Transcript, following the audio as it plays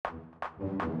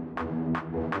Welcome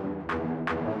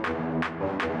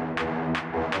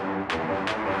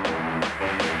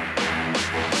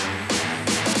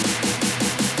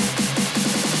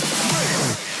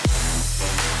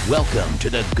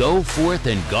to the Go Forth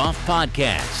and Golf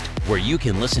Podcast, where you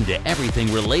can listen to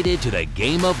everything related to the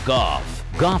game of golf.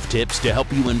 Golf tips to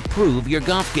help you improve your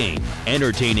golf game,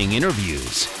 entertaining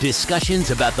interviews, discussions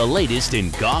about the latest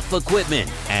in golf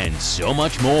equipment, and so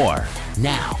much more.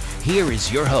 Now, here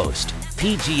is your host,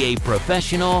 PGA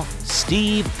professional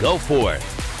Steve Goforth.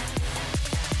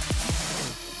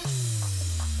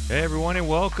 Hey everyone, and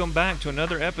welcome back to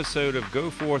another episode of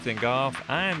Go Forth in Golf.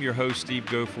 I am your host, Steve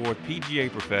Goforth,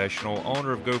 PGA professional,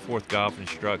 owner of Go Forth Golf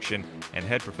Instruction, and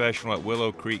head professional at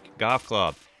Willow Creek Golf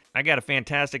Club. I got a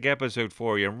fantastic episode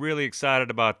for you. I'm really excited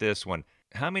about this one.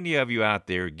 How many of you out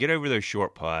there get over those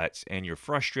short putts and you're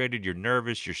frustrated, you're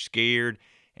nervous, you're scared,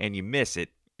 and you miss it?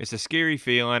 It's a scary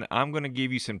feeling. I'm going to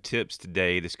give you some tips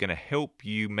today that's going to help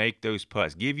you make those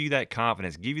putts, give you that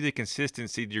confidence, give you the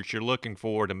consistency that you're looking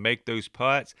for to make those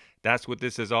putts. That's what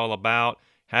this is all about,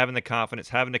 having the confidence,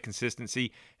 having the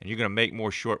consistency, and you're going to make more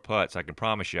short putts, I can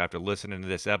promise you, after listening to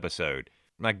this episode.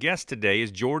 My guest today is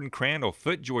Jordan Crandall,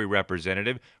 FootJoy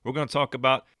representative. We're going to talk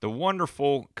about the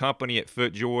wonderful company at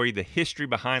FootJoy, the history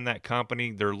behind that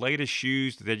company, their latest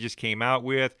shoes that they just came out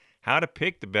with, how to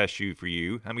pick the best shoe for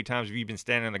you. How many times have you been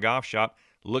standing in the golf shop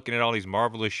looking at all these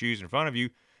marvelous shoes in front of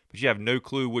you, but you have no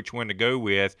clue which one to go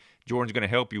with? Jordan's going to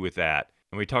help you with that.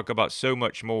 And we talk about so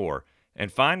much more.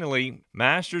 And finally,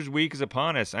 Masters Week is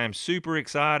upon us. I am super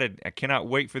excited. I cannot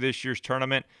wait for this year's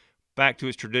tournament. Back to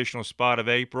its traditional spot of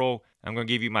April. I'm going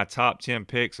to give you my top 10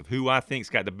 picks of who I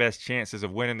think's got the best chances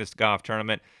of winning this golf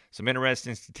tournament. Some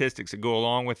interesting statistics that go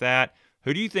along with that.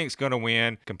 Who do you think's going to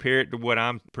win? Compare it to what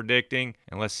I'm predicting,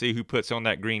 and let's see who puts on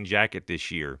that green jacket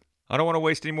this year. I don't want to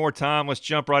waste any more time. Let's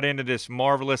jump right into this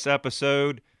marvelous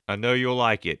episode. I know you'll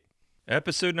like it.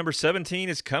 Episode number 17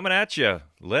 is coming at you.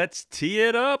 Let's tee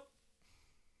it up.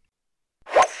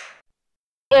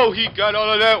 Oh, he got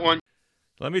all of that one.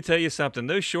 Let me tell you something.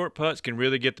 Those short putts can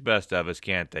really get the best of us,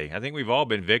 can't they? I think we've all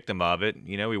been victim of it.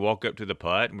 You know, we walk up to the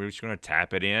putt and we're just going to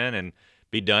tap it in and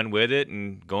be done with it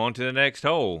and go on to the next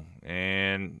hole.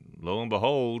 And lo and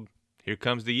behold, here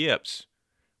comes the yips.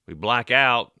 We black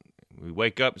out. We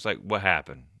wake up. It's like, what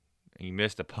happened? And you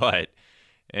missed a putt.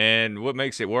 And what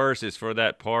makes it worse is for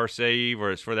that par save,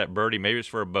 or it's for that birdie. Maybe it's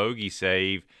for a bogey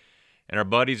save. And our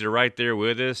buddies are right there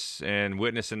with us and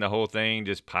witnessing the whole thing,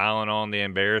 just piling on the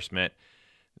embarrassment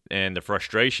and the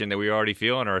frustration that we already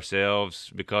feel in ourselves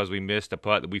because we missed a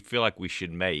putt that we feel like we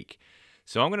should make.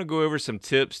 So I'm going to go over some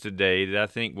tips today that I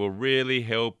think will really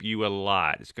help you a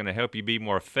lot. It's going to help you be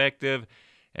more effective,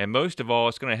 and most of all,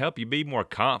 it's going to help you be more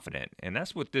confident. And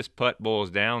that's what this putt boils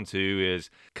down to,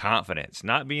 is confidence,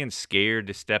 not being scared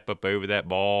to step up over that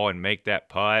ball and make that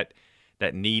putt,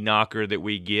 that knee knocker that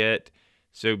we get.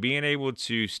 So being able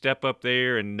to step up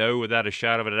there and know without a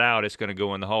shadow of a doubt it's going to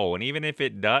go in the hole. And even if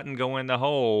it doesn't go in the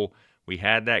hole, we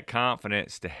had that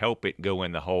confidence to help it go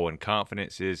in the hole. And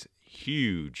confidence is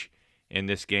huge in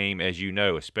this game, as you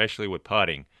know, especially with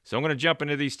putting. So I'm going to jump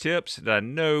into these tips that I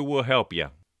know will help you.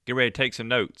 Get ready to take some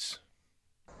notes.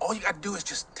 All you got to do is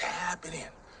just tap it in.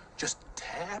 Just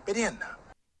tap it in now.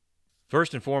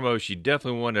 First and foremost, you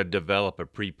definitely want to develop a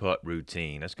pre-putt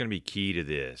routine. That's going to be key to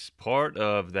this. Part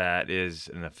of that is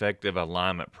an effective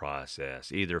alignment process,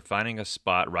 either finding a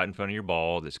spot right in front of your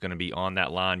ball that's going to be on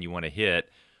that line you want to hit,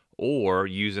 or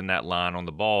using that line on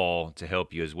the ball to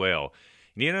help you as well.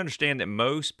 You need to understand that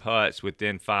most putts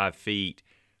within 5 feet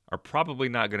are probably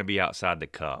not going to be outside the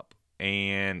cup,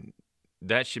 and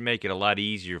that should make it a lot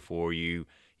easier for you.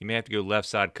 You may have to go left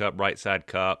side cup, right side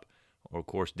cup, or of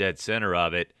course dead center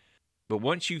of it. But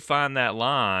once you find that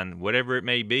line, whatever it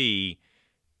may be,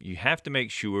 you have to make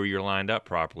sure you're lined up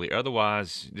properly.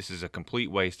 Otherwise, this is a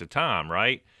complete waste of time,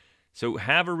 right? So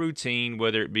have a routine,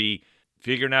 whether it be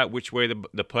figuring out which way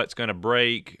the putt's going to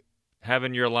break,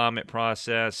 having your alignment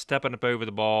process, stepping up over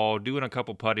the ball, doing a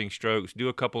couple putting strokes, do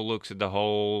a couple looks at the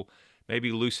hole,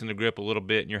 maybe loosen the grip a little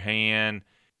bit in your hand,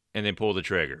 and then pull the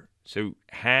trigger. So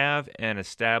have an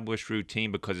established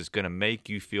routine, because it's going to make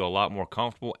you feel a lot more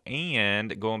comfortable.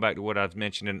 And going back to what I've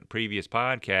mentioned in previous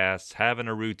podcasts, having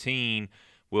a routine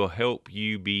will help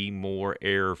you be more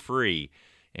error-free.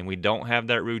 And we don't have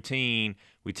that routine,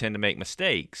 we tend to make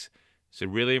mistakes. So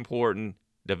really important,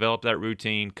 develop that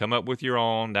routine, come up with your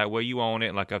own. That way you own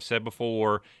it, like I've said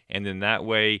before. And then that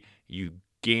way you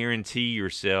guarantee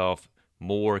yourself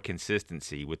more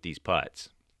consistency with these putts.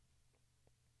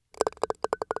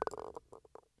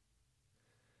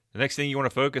 The next thing you want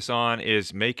to focus on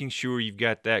is making sure you've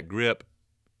got that grip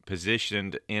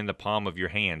positioned in the palm of your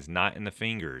hands, not in the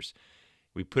fingers.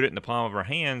 We put it in the palm of our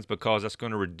hands because that's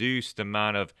going to reduce the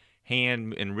amount of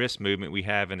hand and wrist movement we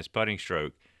have in this putting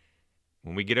stroke.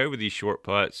 When we get over these short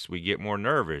putts, we get more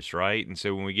nervous, right? And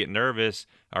so when we get nervous,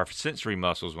 our sensory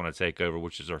muscles want to take over,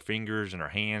 which is our fingers and our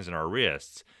hands and our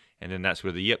wrists. And then that's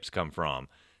where the yips come from.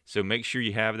 So make sure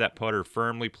you have that putter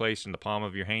firmly placed in the palm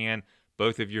of your hand,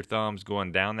 both of your thumbs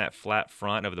going down that flat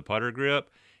front of the putter grip,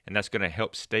 and that's going to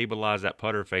help stabilize that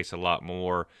putter face a lot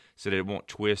more so that it won't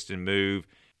twist and move.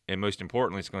 And most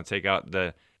importantly, it's going to take out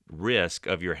the risk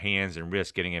of your hands and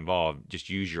wrists getting involved. Just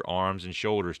use your arms and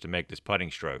shoulders to make this putting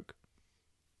stroke.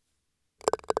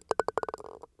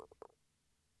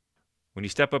 When you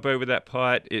step up over that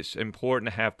putt, it's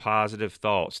important to have positive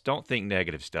thoughts. Don't think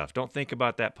negative stuff. Don't think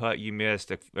about that putt you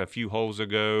missed a few holes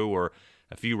ago or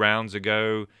a few rounds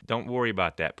ago. Don't worry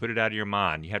about that. Put it out of your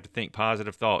mind. You have to think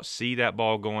positive thoughts. See that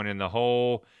ball going in the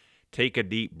hole. Take a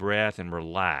deep breath and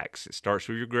relax. It starts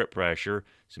with your grip pressure,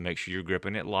 so make sure you're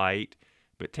gripping it light,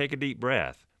 but take a deep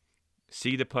breath.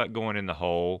 See the putt going in the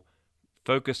hole.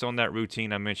 Focus on that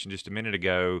routine I mentioned just a minute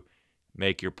ago.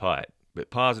 Make your putt. But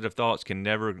positive thoughts can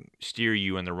never steer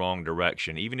you in the wrong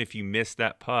direction. Even if you miss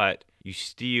that putt, you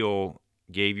still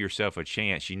gave yourself a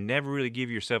chance. You never really give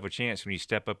yourself a chance when you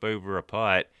step up over a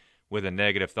putt with a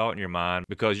negative thought in your mind,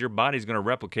 because your body's going to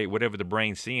replicate whatever the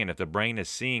brain's seeing. If the brain is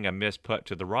seeing a missed putt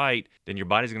to the right, then your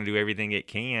body's going to do everything it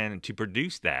can to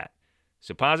produce that.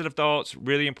 So positive thoughts,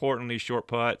 really important in these short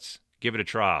putts. Give it a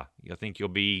try. I think you'll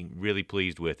be really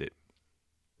pleased with it.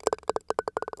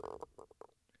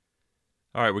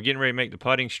 All right, we're getting ready to make the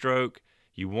putting stroke.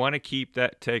 You want to keep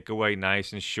that takeaway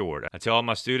nice and short. I tell all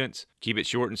my students, keep it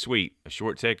short and sweet. A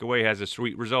short takeaway has a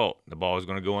sweet result. The ball is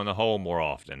going to go in the hole more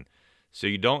often. So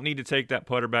you don't need to take that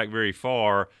putter back very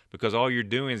far, because all you're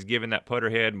doing is giving that putter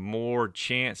head more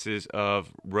chances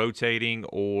of rotating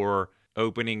or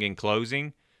opening and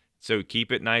closing. So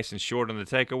keep it nice and short on the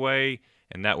takeaway,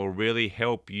 and that will really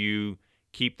help you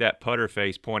keep that putter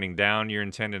face pointing down your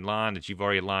intended line that you've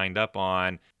already lined up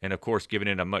on, and of course giving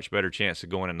it a much better chance of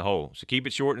going in the hole. So keep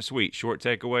it short and sweet. Short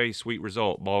takeaway, sweet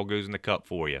result. Ball goes in the cup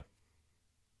for you.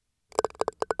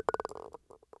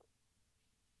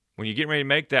 When you're getting ready to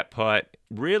make that putt,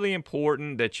 really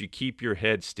important that you keep your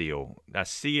head still. I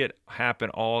see it happen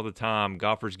all the time.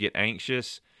 Golfers get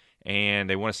anxious and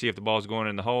they want to see if the ball's going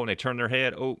in the hole, and they turn their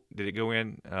head. Oh, did it go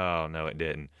in? Oh, no, it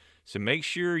didn't. So make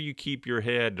sure you keep your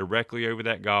head directly over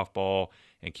that golf ball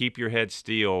and keep your head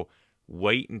still.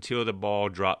 Wait until the ball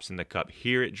drops in the cup.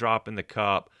 Hear it drop in the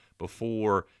cup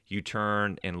before you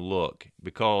turn and look.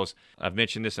 Because I've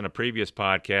mentioned this in a previous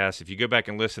podcast. If you go back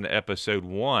and listen to episode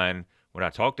 1, when I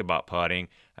talked about putting,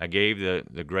 I gave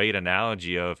the great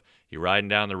analogy of you're riding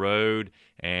down the road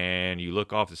and you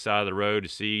look off the side of the road to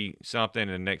see something,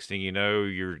 and the next thing you know,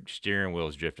 your steering wheel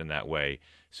is drifting that way.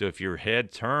 So if your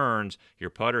head turns, your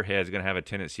putter head is going to have a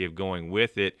tendency of going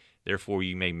with it. Therefore,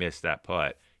 you may miss that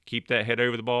putt. Keep that head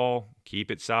over the ball.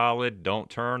 Keep it solid. Don't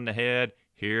turn the head.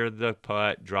 Hear the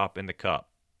putt drop in the cup.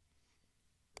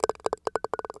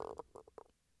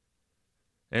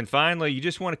 And finally, you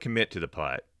just want to commit to the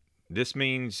putt. This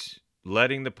means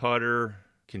letting the putter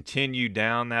continue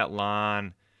down that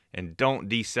line and don't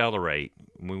decelerate.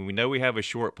 When we know we have a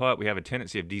short putt, we have a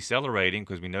tendency of decelerating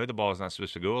because we know the ball is not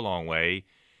supposed to go a long way,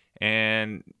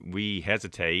 and we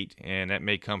hesitate, and that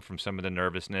may come from some of the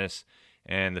nervousness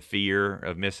and the fear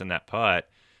of missing that putt.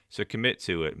 So commit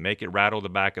to it. Make it rattle the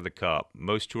back of the cup.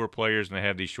 Most tour players, when they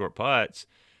have these short putts,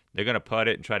 they're going to putt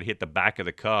it and try to hit the back of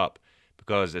the cup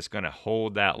because it's going to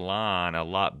hold that line a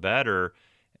lot better,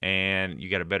 and you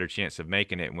got a better chance of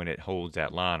making it when it holds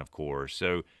that line, of course.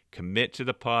 So commit to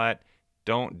the putt.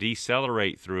 Don't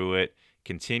decelerate through it.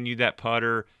 Continue that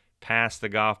putter past the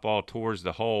golf ball towards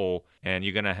the hole, and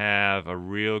you're going to have a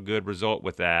real good result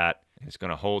with that. It's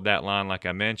going to hold that line like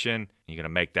I mentioned. You're going to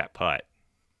make that putt.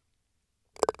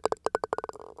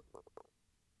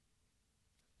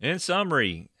 In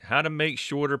summary, how to make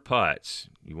shorter putts.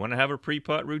 You want to have a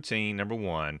pre-putt routine, number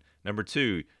 1. Number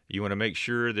 2, you want to make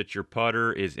sure that your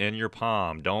putter is in your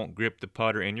palm. Don't grip the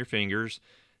putter in your fingers.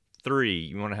 3,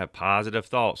 you want to have positive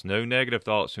thoughts. No negative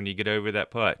thoughts when you get over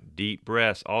that putt. Deep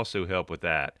breaths also help with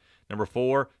that. Number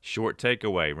 4, short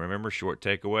takeaway. Remember, short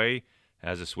takeaway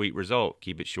has a sweet result.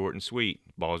 Keep it short and sweet.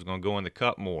 Ball's going to go in the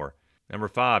cup more. Number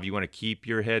 5, you want to keep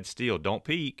your head still. Don't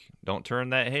peek. Don't turn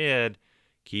that head.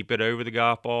 Keep it over the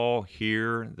golf ball.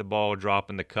 Hear the ball drop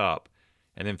in the cup.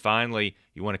 And then finally,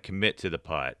 you want to commit to the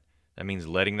putt. That means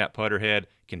letting that putter head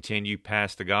continue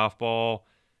past the golf ball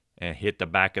and hit the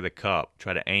back of the cup.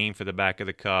 Try to aim for the back of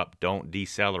the cup. Don't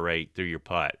decelerate through your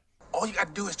putt. All you got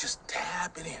to do is just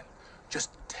tap it in.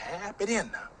 Just tap it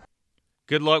in now.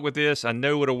 Good luck with this. I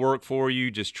know it'll work for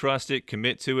you. Just trust it,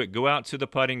 commit to it. Go out to the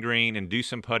putting green and do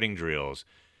some putting drills.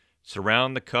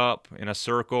 Surround the cup in a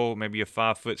circle, maybe a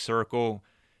 5-foot circle,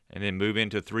 and then move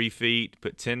into 3 feet.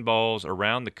 Put 10 balls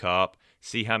around the cup.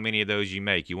 See how many of those you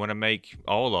make. You want to make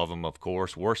all of them, of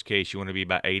course. Worst case, you want to be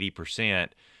about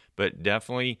 80%. But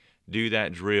definitely do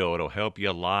that drill. It'll help you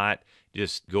a lot.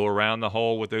 Just go around the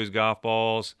hole with those golf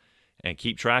balls and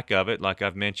keep track of it. Like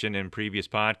I've mentioned in previous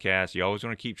podcasts, you always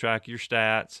want to keep track of your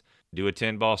stats. Do a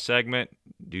 10-ball segment.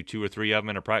 Do 2 or 3 of them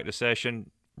in a practice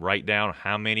session. Write down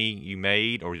how many you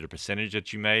made or the percentage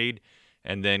that you made,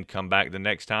 and then come back the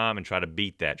next time and try to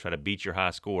beat that. Try to beat your high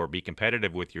score. Be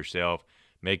competitive with yourself.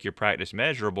 Make your practice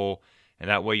measurable, and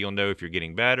that way you'll know if you're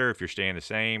getting better, if you're staying the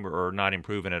same, or not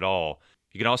improving at all.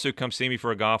 You can also come see me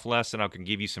for a golf lesson. I can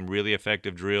give you some really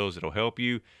effective drills that'll help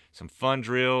you, some fun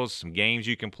drills, some games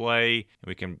you can play, and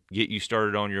we can get you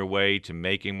started on your way to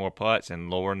making more putts and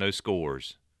lowering those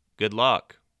scores. Good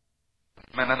luck.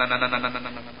 No.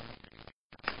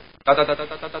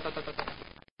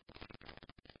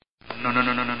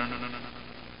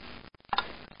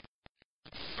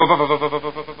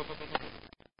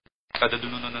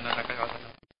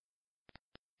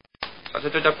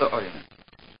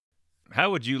 How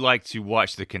would you like to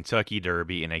watch the Kentucky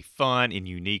Derby in a fun and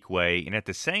unique way and at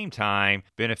the same time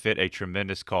benefit a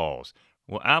tremendous cause?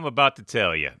 Well, I'm about to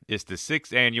tell you. It's the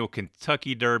 6th annual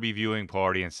Kentucky Derby viewing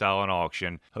party and silent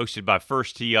auction hosted by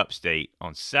First Tee Upstate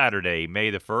on Saturday, May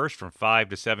the 1st from 5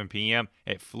 to 7 p.m.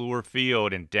 at Fluor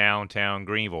Field in downtown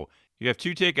Greenville. You have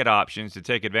 2 ticket options to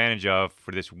take advantage of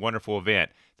for this wonderful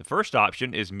event. The first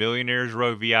option is Millionaires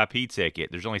Row VIP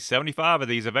ticket. There's only 75 of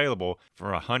these available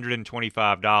for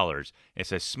 $125.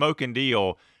 It's a smoking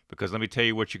deal because let me tell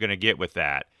you what you're going to get with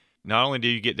that. Not only do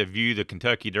you get to view the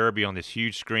Kentucky Derby on this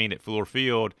huge screen at Fluor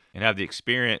Field and have the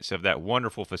experience of that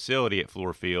wonderful facility at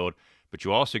Fluor Field, but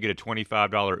you also get a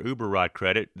 $25 Uber ride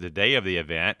credit the day of the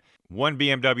event, 1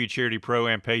 BMW Charity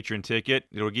Pro-Am Patron ticket.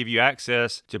 It'll give you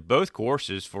access to both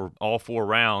courses for all 4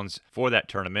 rounds for that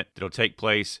tournament that'll take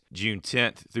place June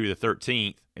 10th through the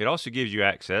 13th. It also gives you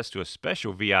access to a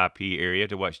special VIP area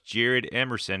to watch Jared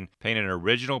Emerson paint an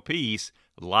original piece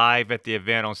live at the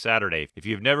event on Saturday. If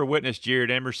you've never witnessed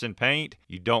Jared Emerson paint,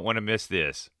 you don't want to miss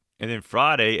this. And then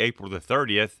Friday, April the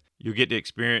 30th, you'll get to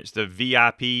experience the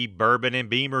VIP Bourbon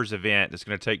and Beamers event that's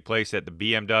going to take place at the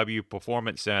BMW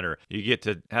Performance Center. You get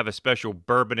to have a special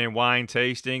bourbon and wine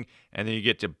tasting, and then you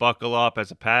get to buckle up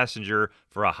as a passenger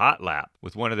for a hot lap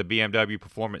with one of the BMW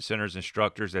Performance Center's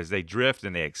instructors as they drift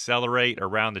and they accelerate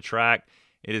around the track.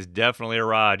 It is definitely a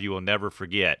ride you will never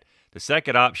forget. The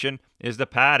second option is the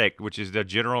Paddock, which is the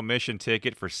general admission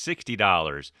ticket for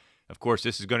 $60. Of course,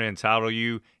 this is going to entitle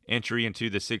you entry into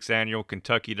the 6th annual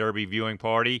Kentucky Derby viewing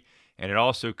party, and it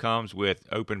also comes with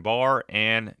open bar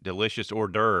and delicious hors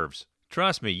d'oeuvres.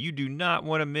 Trust me, you do not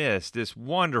want to miss this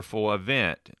wonderful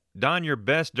event. Don your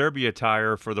best Derby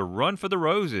attire for the Run for the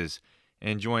Roses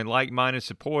and join like-minded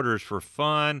supporters for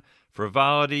fun,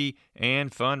 frivolity,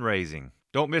 and fundraising.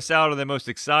 Don't miss out on the most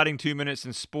exciting 2 minutes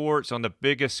in sports on the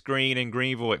biggest screen in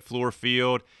Greenville at Fluor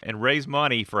Field and raise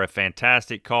money for a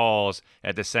fantastic cause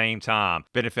at the same time,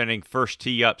 benefiting First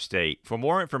Tee Upstate. For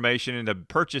more information and to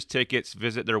purchase tickets,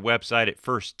 visit their website at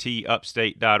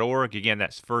firstteeupstate.org. Again,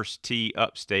 that's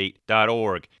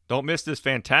firstteeupstate.org. Don't miss this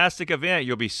fantastic event.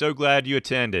 You'll be so glad you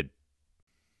attended.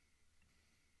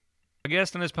 My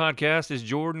guest on this podcast is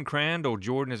Jordan Crandall.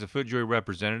 Jordan is a FootJoy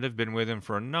representative, been with him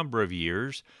for a number of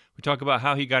years. We talk about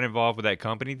how he got involved with that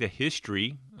company, the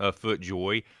history of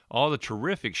FootJoy, all the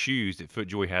terrific shoes that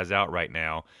FootJoy has out right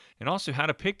now, and also how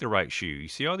to pick the right shoe. You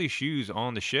see all these shoes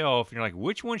on the shelf, and you're like,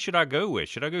 which one should I go with?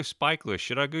 Should I go spikeless?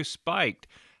 Should I go spiked?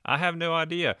 I have no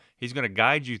idea. He's going to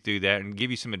guide you through that and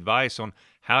give you some advice on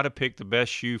how to pick the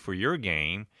best shoe for your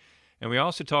game. And we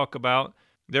also talk about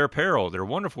their apparel, their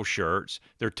wonderful shirts,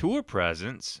 their tour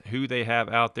presence, who they have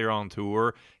out there on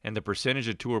tour, and the percentage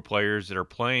of tour players that are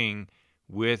playing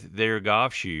with their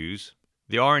golf shoes,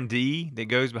 the R&D that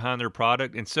goes behind their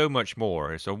product, and so much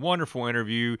more. It's a wonderful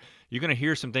interview. You're going to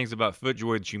hear some things about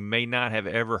FootJoy that you may not have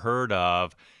ever heard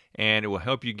of, and it will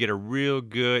help you get a real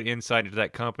good insight into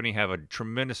that company, have a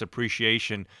tremendous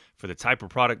appreciation for the type of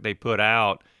product they put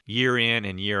out year in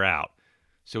and year out.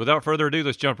 So without further ado,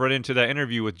 let's jump right into that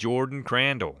interview with Jordan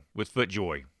Crandall with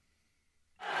FootJoy.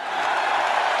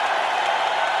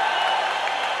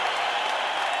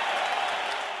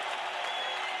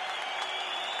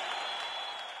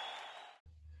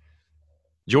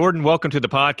 Jordan, welcome to the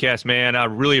podcast, man. I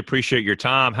really appreciate your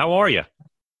time. How are you?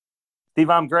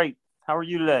 Steve, I'm great. How are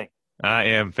you today? I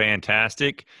am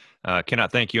fantastic.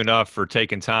 Cannot thank you enough for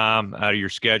taking time out of your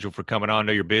schedule for coming on. I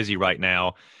know you're busy right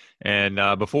now.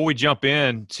 And before we jump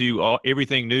into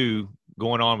everything new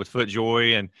going on with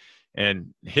FootJoy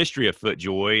and history of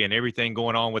FootJoy and everything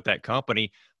going on with that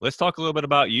company, let's talk a little bit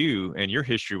about you and your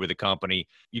history with the company.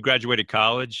 You graduated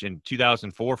college in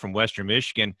 2004 from Western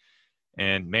Michigan,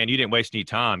 and man, you didn't waste any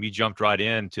time. You jumped right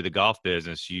into the golf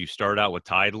business. You started out with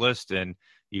Titleist, and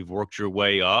you've worked your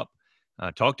way up.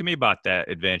 Talk to me about that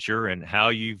adventure and how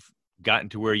you've gotten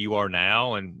to where you are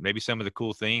now, and maybe some of the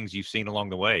cool things you've seen along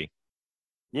the way.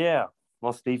 Yeah.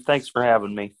 Well, Steve, thanks for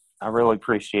having me. I really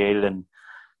appreciate it. And,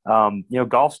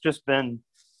 golf's just been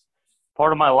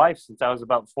part of my life since I was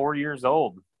about 4 years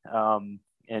old.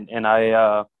 And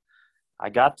I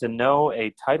got to know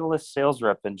a Titleist sales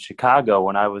rep in Chicago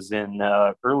when I was in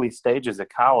early stages of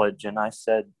college. And I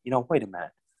said, wait a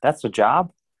minute, that's a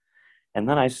job? And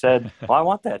then I said, well, I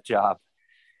want that job.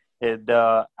 And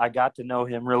I got to know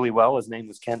him really well. His name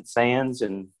was Kent Sands,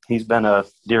 and he's been a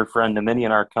dear friend to many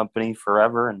in our company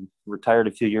forever and retired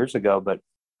a few years ago. But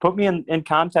put me in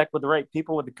contact with the right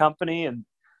people with the company. And,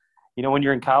 when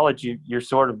you're in college, you're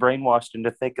sort of brainwashed into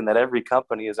thinking that every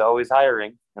company is always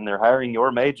hiring, and they're hiring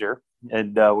your major.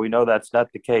 And we know that's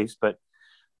not the case. But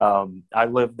I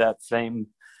lived that same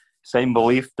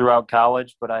belief throughout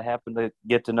college, but I happened to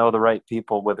get to know the right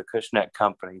people with Acushnet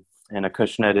company. And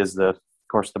Acushnet is of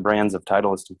course, the brands of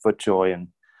Titleist and FootJoy, and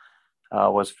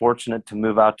was fortunate to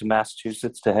move out to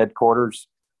Massachusetts to headquarters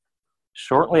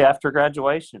shortly after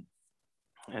graduation.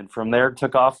 And from there,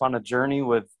 took off on a journey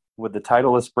with the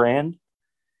Titleist brand.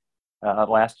 It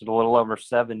lasted a little over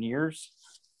 7 years,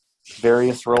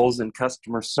 various roles in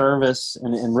customer service,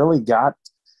 and really got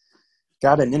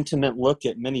an intimate look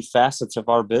at many facets of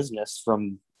our business,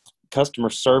 from customer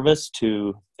service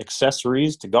to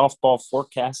accessories to golf ball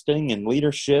forecasting and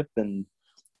leadership and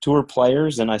tour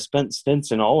players. And I spent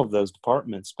stints in all of those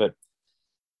departments. But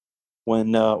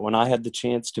when I had the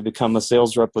chance to become a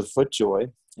sales rep with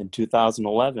FootJoy in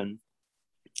 2011,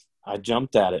 I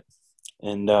jumped at it.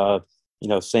 And,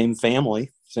 same family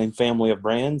of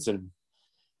brands. And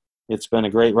it's been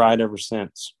a great ride ever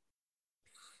since.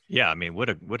 Yeah, I mean, what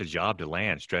a job to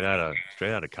land straight out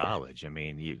of college. I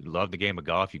mean, you love the game of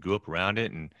golf. You grew up around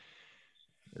it, and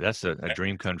that's a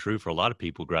dream come true for a lot of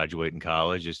people graduating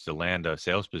college, is to land a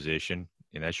sales position,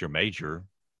 and that's your major,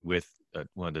 with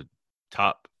one of the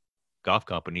top golf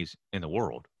companies in the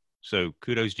world. So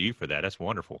kudos to you for that. That's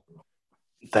wonderful.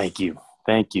 Thank you.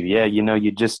 Yeah,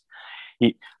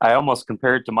 I almost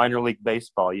compare it to minor league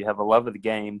baseball. You have a love of the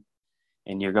game,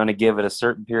 and you're going to give it a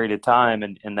certain period of time,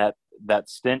 and that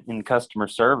stint in customer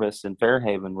service in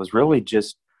Fairhaven was really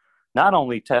just not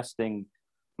only testing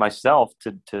myself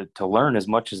to learn as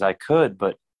much as I could,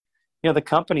 but the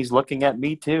company's looking at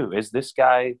me too. Is this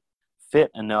guy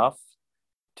fit enough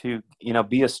to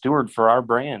be a steward for our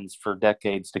brands for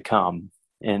decades to come?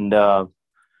 And I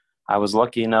was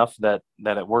lucky enough that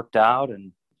it worked out,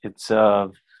 and it's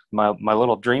my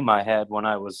little dream I had when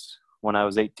I was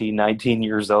 18, 19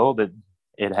 years old.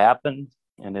 It happened,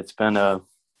 and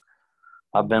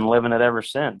I've been living it ever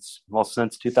since. Well,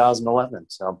 since 2011.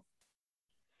 So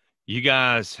you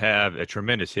guys have a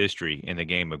tremendous history in the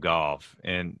game of golf,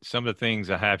 and some of the things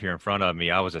I have here in front of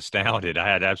me, I was astounded. I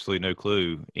had absolutely no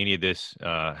clue any of this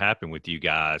happened with you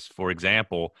guys. For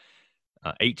example,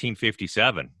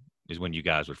 1857 is when you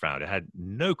guys were founded. I had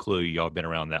no clue y'all been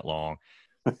around that long.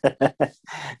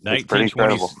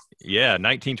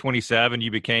 1927,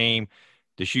 you became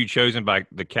the shoe chosen by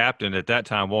the captain at that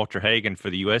time, Walter Hagen, for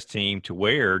the U.S. team to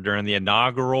wear during the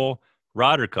inaugural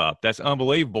Ryder Cup. That's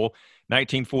unbelievable.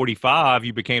 1945,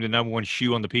 you became the number one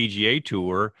shoe on the PGA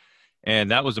Tour,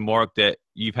 and that was a mark that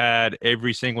you've had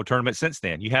every single tournament since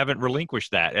then. You haven't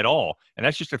relinquished that at all, and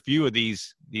that's just a few of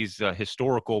these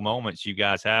historical moments you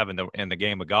guys have in the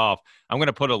game of golf. I'm going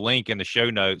to put a link in the show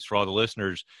notes for all the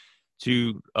listeners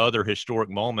to other historic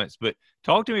moments, but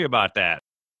talk to me about that.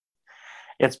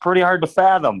 It's pretty hard to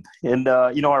fathom. And,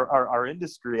 our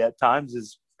industry at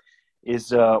times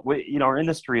our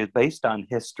industry is based on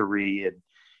history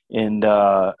and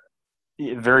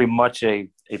very much a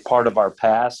part of our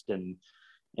past. And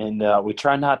we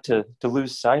try not to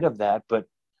lose sight of that. But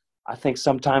I think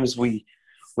sometimes we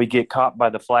get caught by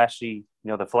the flashy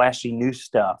new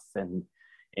stuff and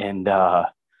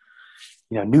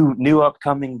new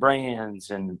upcoming brands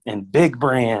and big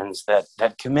brands that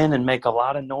come in and make a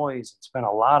lot of noise and spend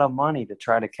a lot of money to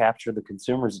try to capture the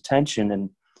consumer's attention.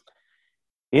 And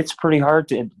it's pretty hard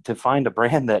to find a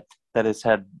brand that has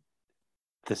had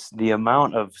the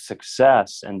amount of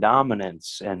success and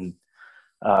dominance and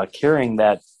carrying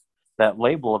that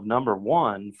label of number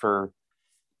one for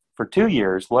 2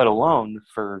 years, let alone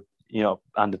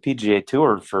on the PGA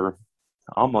Tour for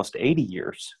almost 80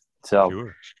 years. So.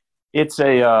 Sure.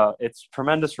 It's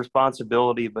tremendous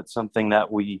responsibility, but something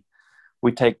that we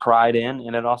take pride in,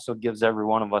 and it also gives every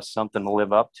one of us something to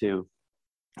live up to,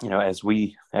 as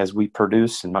we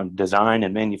produce and design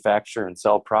and manufacture and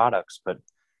sell products. But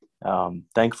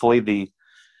thankfully,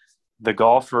 the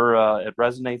golfer, it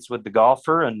resonates with the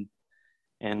golfer,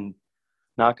 and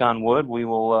knock on wood,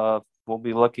 we'll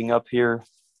be looking up here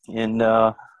in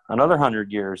another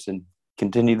 100 years and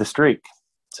continue the streak.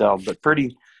 So, but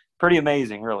pretty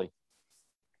amazing, really.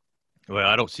 Well,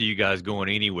 I don't see you guys going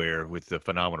anywhere with the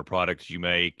phenomenal products you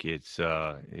make. It's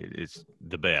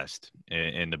the best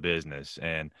in the business.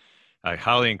 And I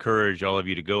highly encourage all of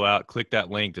you to go out, click that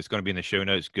link that's going to be in the show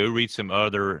notes. Go read some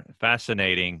other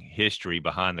fascinating history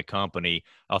behind the company.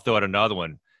 I'll throw out another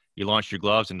one. You launched your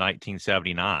gloves in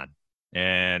 1979,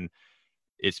 and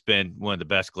it's been one of the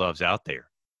best gloves out there,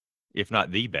 if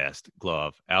not the best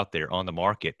glove out there on the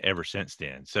market ever since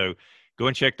then. So go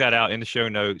and check that out in the show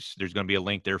notes. There's going to be a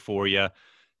link there for you.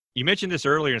 You mentioned this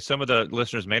earlier, and some of the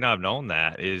listeners may not have known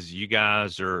that, is you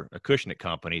guys are a Acushnet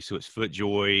company, so it's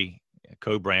FootJoy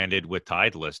co-branded with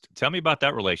Titleist. Tell me about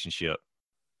that relationship.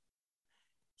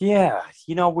 Yeah,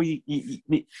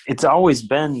 it's always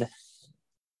been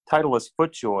Titleist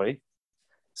FootJoy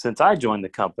since I joined the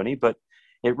company, but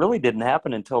it really didn't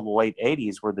happen until the late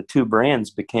 80s, where the two brands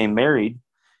became married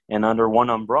and under one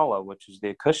umbrella, which is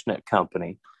the Acushnet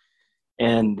company.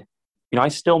 And, I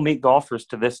still meet golfers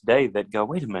to this day that go,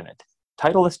 wait a minute,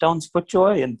 Titleist owns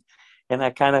FootJoy? And I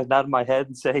kind of nod my head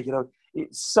and say,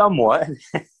 somewhat.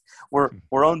 We're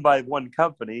owned by one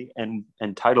company, and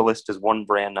Titleist is one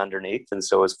brand underneath, and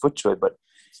so is FootJoy. But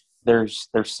there's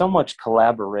so much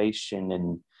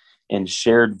collaboration and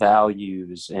shared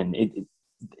values, and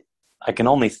I can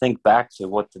only think back to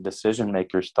what the decision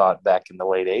makers thought back in the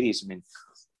late 80s. I mean,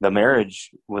 the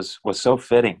marriage was so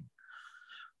fitting,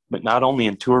 but not only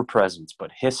in tour presence,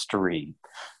 but history,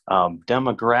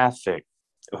 demographic,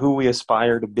 who we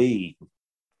aspire to be,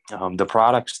 the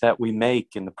products that we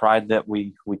make, and the pride that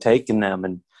we take in them.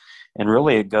 And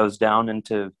really it goes down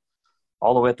into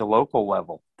all the way at the local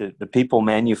level, the people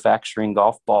manufacturing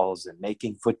golf balls and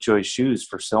making FootJoy shoes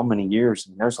for so many years.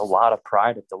 And there's a lot of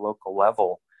pride at the local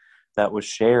level that was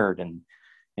shared.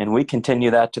 And we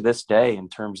continue that to this day in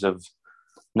terms of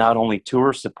not only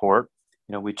tour support.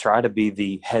 We try to be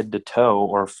the head to toe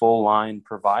or full line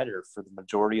provider for the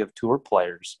majority of tour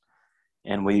players.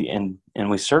 And we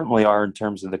certainly are in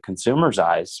terms of the consumer's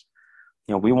eyes.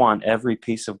 We want every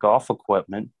piece of golf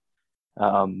equipment.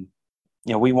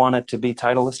 We want it to be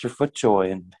Titleist or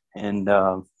FootJoy, and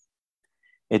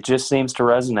it just seems to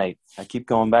resonate. I keep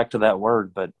going back to that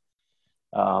word, but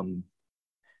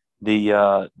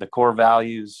the core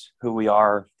values, who we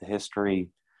are, the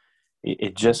history,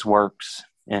 it just works.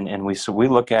 And we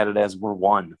look at it as we're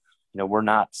one. We're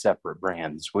not separate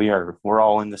brands. We're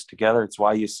all in this together. It's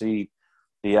why you see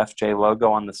the FJ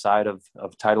logo on the side of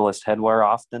Titleist headwear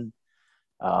often.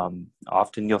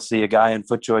 Often you'll see a guy in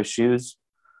FootJoy shoes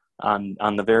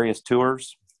on the various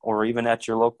tours, or even at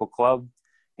your local club.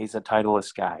 He's a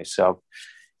Titleist guy. So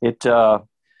the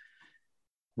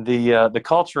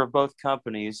culture of both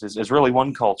companies is really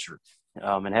one culture,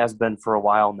 and has been for a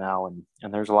while now, and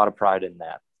there's a lot of pride in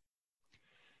that.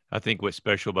 I think what's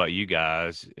special about you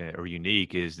guys, or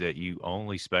unique, is that you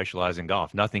only specialize in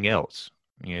golf, nothing else.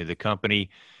 The company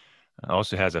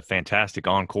also has a fantastic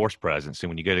on-course presence. And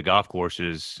when you go to golf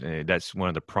courses, that's one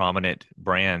of the prominent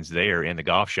brands there in the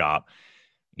golf shop.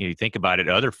 You think about it,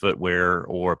 other footwear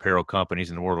or apparel companies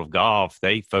in the world of golf,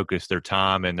 they focus their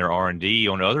time and their R&D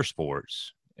on other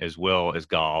sports as well as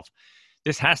golf.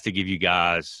 This has to give you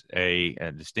guys a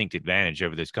distinct advantage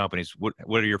over those companies. What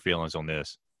are your feelings on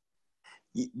this?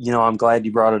 I'm glad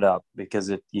you brought it up, because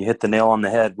you hit the nail on the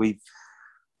head. We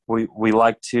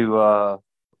like to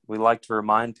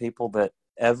remind people that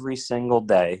every single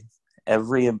day,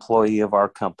 every employee of our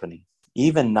company,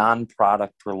 even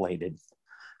non-product related,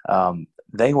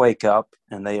 they wake up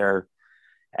and they are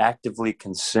actively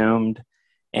consumed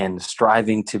and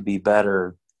striving to be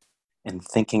better and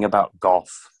thinking about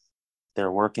golf.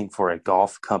 They're working for a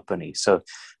golf company. So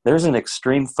there's an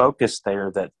extreme focus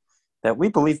there that we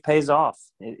believe pays off.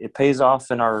 It pays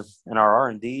off in our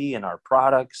R&D and our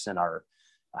products and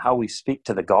how we speak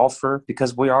to the golfer,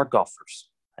 because we are golfers.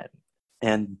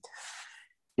 And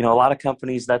a lot of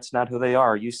companies, that's not who they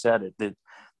are. You said it, that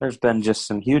there's been just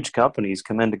some huge companies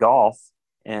come into golf,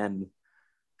 and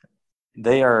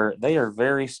they are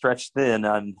very stretched thin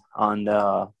on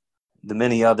the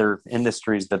many other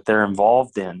industries that they're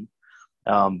involved in.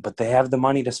 But they have the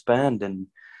money to spend, and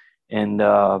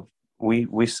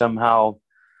we somehow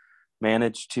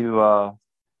manage to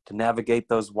navigate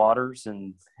those waters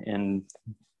and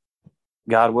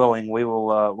God willing,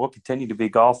 we'll continue to be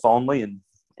golf only,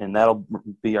 and that'll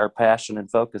be our passion and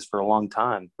focus for a long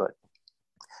time. But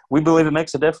we believe it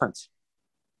makes a difference.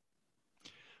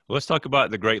 Let's talk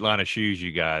about the great line of shoes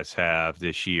you guys have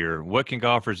this year. What can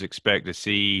golfers expect to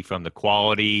see from the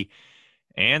quality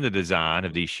and the design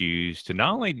of these shoes to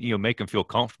not only, make them feel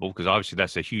comfortable, because obviously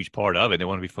that's a huge part of it. They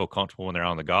want to feel comfortable when they're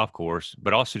on the golf course,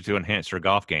 but also to enhance their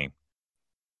golf game.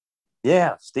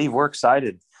 Yeah, Steve, we're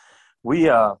excited. We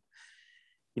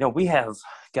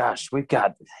we've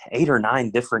got 8 or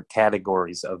 9 different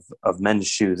categories of men's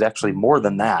shoes, actually more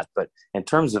than that. But in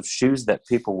terms of shoes that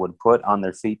people would put on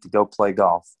their feet to go play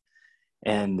golf,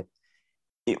 and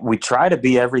we try to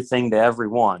be everything to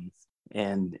everyone.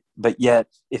 But yet,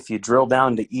 if you drill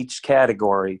down to each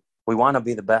category, we want to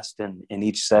be the best in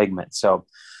each segment. So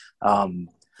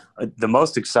the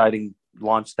most exciting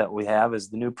launch that we have is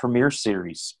the new Premier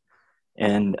Series.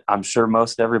 And I'm sure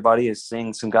most everybody is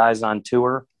seeing some guys on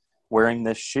tour wearing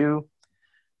this shoe.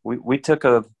 We took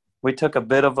a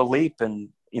bit of a leap, and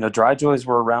Dri-Joys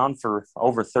were around for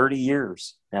over 30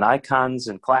 years, and Icons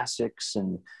and Classics,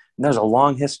 and there's a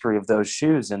long history of those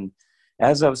shoes. And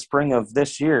as of spring of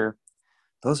this year,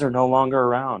 those are no longer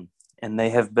around, and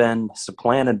they have been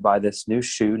supplanted by this new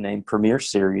shoe named Premier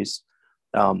Series.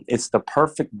 It's the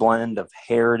perfect blend of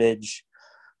heritage,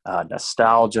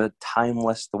 nostalgia,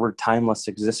 timeless. The word timeless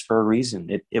exists for a reason.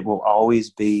 It will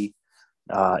always be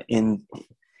in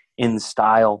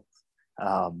style.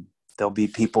 There'll be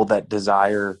people that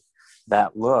desire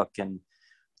that look, and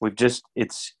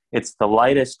it's the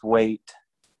lightest weight,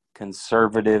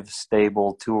 conservative,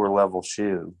 stable tour level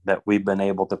shoe that we've been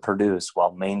able to produce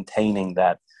while maintaining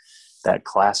that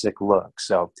classic look.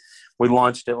 So we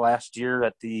launched it last year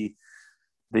at the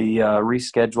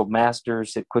rescheduled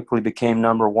Masters. It quickly became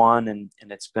number one, and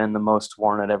it's been the most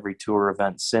worn at every tour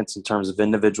event since in terms of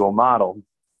individual model.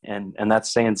 And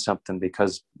that's saying something,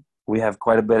 because we have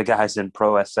quite a bit of guys in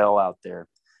Pro SL out there.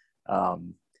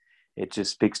 It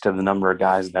just speaks to the number of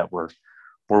guys that were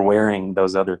wearing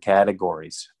those other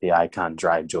categories, the Icon,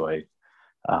 Dri-Joy,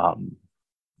 and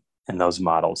those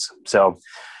models. So,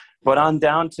 but on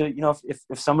down to,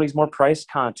 if somebody's more price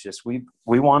conscious, we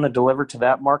want to deliver to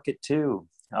that market too.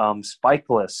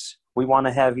 Spikeless, we want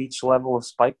to have each level of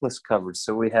spikeless coverage.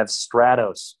 So we have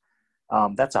Stratos.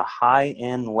 That's a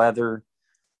high-end leather,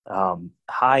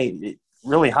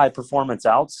 really high performance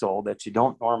outsole that you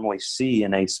don't normally see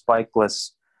in a spikeless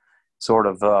sort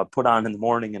of put on in the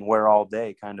morning and wear all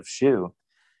day kind of shoe.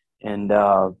 And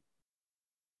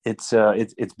it's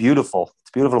beautiful.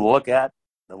 It's beautiful to look at.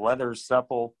 The leather is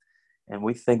supple, and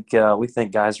we think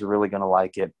guys are really going to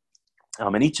like it.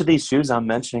 And each of these shoes I'm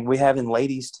mentioning, we have in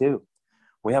ladies too.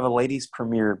 We have a ladies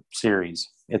Premier Series.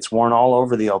 It's worn all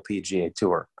over the LPGA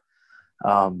Tour.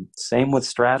 Same with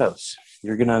Stratos.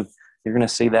 You're gonna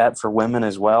see that for women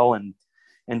as well. And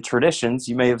in Traditions,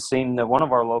 you may have seen one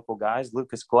of our local guys,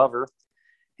 Lucas Glover.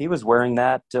 He was wearing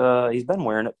that. He's been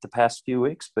wearing it the past few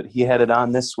weeks, but he had it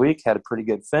on this week. Had a pretty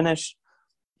good finish.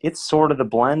 It's sort of the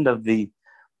blend of the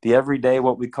everyday,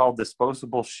 what we call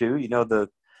disposable shoe.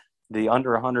 The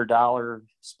under $100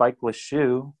 spikeless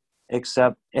shoe,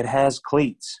 except it has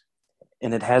cleats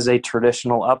and it has a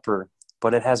traditional upper,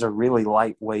 but it has a really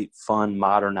lightweight, fun,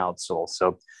 modern outsole.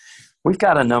 So we've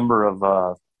got a number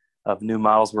of new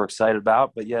models we're excited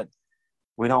about, but yet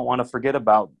we don't want to forget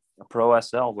about Pro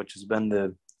SL, which has been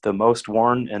the most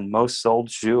worn and most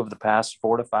sold shoe of the past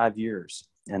 4 to 5 years.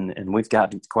 And we've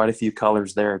got quite a few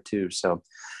colors there too. So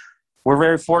we're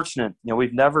very fortunate.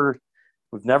 We've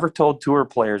never told tour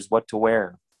players what to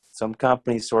wear. Some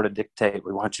companies sort of dictate,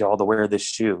 we want you all to wear this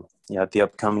shoe, at the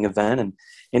upcoming event.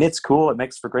 And it's cool. It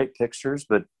makes for great pictures,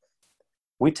 but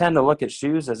we tend to look at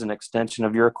shoes as an extension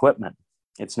of your equipment.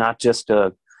 It's not just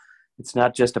a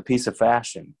piece of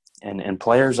fashion. And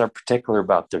players are particular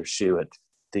about their shoe.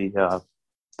 The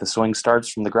swing starts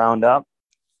from the ground up.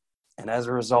 And as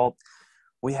a result,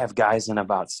 we have guys in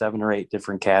about 7 or 8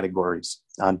 different categories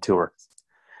on tour,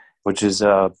 which is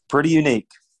pretty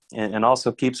unique, and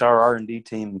also keeps our R&D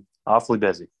team awfully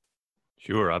busy.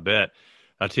 Sure, I bet.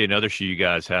 I'll tell you another shoe you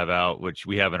guys have out, which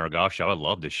we have in our golf shop. I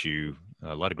love this shoe.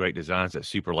 A lot of great designs, that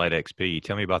Superlight XP.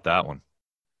 Tell me about that one.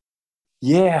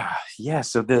 Yeah.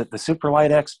 So the Superlight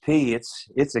XP,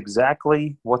 it's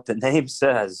exactly what the name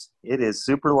says. It is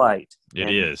super light.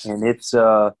 It is. And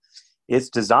its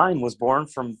design was born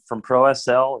from Pro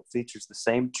SL. It features the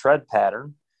same tread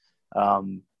pattern.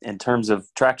 In terms of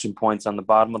traction points on the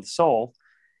bottom of the sole,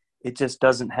 it just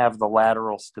doesn't have the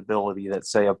lateral stability that,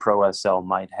 say, a Pro SL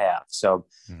might have. So,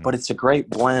 but it's a great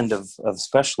blend of,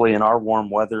 especially in our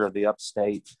warm weather of the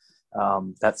upstate,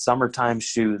 that summertime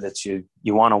shoe that you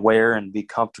want to wear and be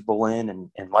comfortable in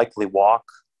and likely walk,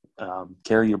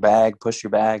 carry your bag, push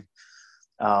your bag.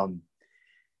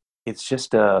 It's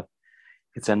just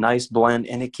it's a nice blend,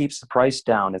 and it keeps the price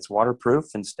down. It's waterproof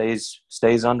and stays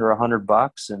under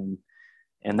 $100,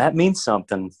 and that means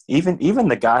something. Even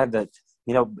the guy that,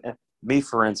 me,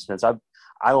 for instance,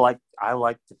 I like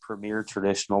the Premier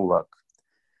traditional look,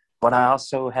 but I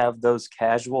also have those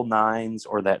casual 9s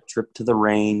or that trip to the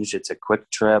range. It's a quick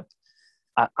trip.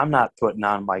 I'm not putting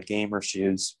on my gamer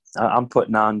shoes. I'm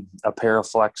putting on a pair of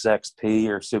Flex XP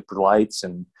or Super Lights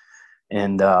and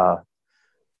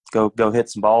go hit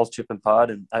some balls, chip and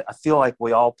putt. And I feel like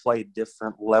we all play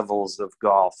different levels of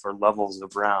golf or levels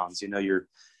of rounds.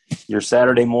 Your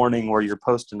Saturday morning where you're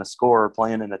posting a score or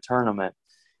playing in a tournament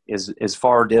is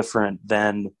far different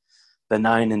than the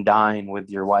 9 and dine with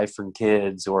your wife and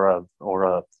kids or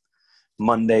a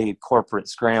Monday corporate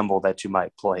scramble that you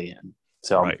might play in.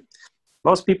 So right.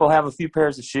 Most people have a few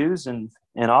pairs of shoes, and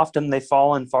often they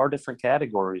fall in far different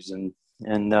categories. And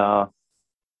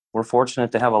we're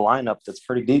fortunate to have a lineup that's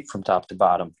pretty deep from top to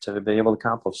bottom to be able to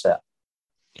accomplish that.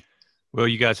 Well,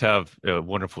 you guys have a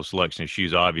wonderful selection of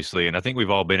shoes, obviously, and I think we've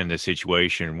all been in this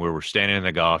situation where we're standing in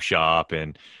the golf shop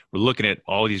and we're looking at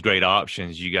all these great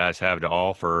options you guys have to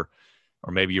offer,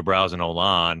 or maybe you're browsing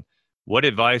online. What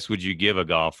advice would you give a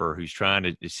golfer who's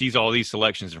sees all these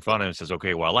selections in front of him and says,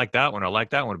 okay, well, I like that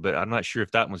one, but I'm not sure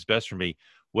if that one's best for me.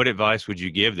 What advice would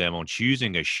you give them on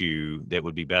choosing a shoe that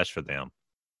would be best for them?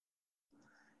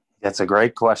 That's a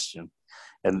great question.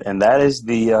 And that is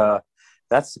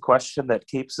that's the question that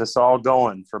keeps us all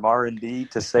going from R&D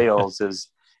to sales is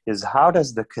how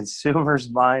does the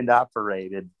consumer's mind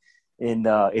operate? And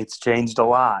it's changed a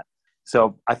lot.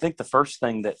 So I think the first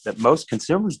thing that most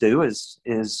consumers do is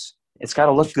it's got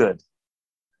to look good.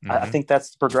 Mm-hmm. I think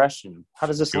that's the progression. How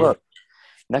does this look?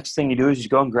 Next thing you do is you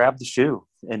go and grab the shoe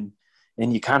and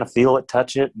you kind of feel it,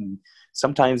 touch it, and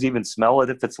sometimes even smell it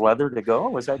if it's leather to go,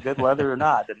 oh, is that good leather or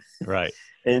not? Right.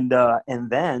 And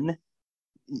then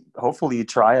hopefully you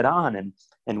try it on.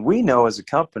 And we know as a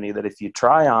company that if you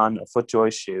try on a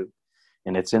FootJoy shoe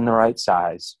and it's in the right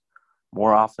size,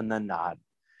 more often than not,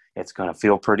 it's going to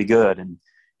feel pretty good.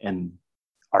 And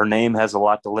our name has a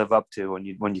lot to live up to.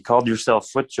 When you called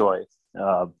yourself FootJoy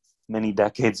many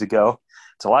decades ago,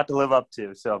 it's a lot to live up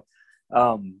to. So,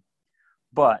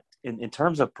 but in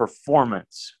terms of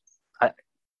performance,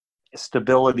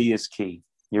 stability is key.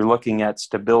 You're looking at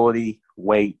stability,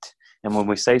 weight. And when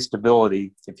we say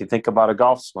stability, if you think about a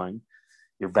golf swing,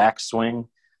 your backswing,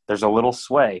 there's a little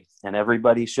sway, and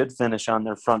everybody should finish on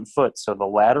their front foot. So the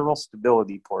lateral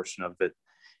stability portion of it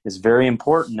is very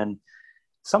important. And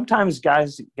sometimes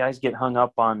guys get hung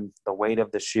up on the weight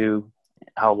of the shoe,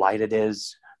 how light it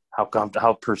is,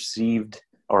 how perceived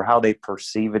or how they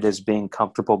perceive it as being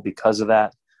comfortable because of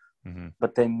that. Mm-hmm.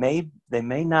 But they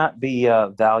may not be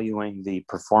valuing the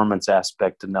performance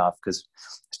aspect enough, because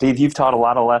Steve, you've taught a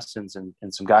lot of lessons, and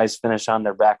some guys finish on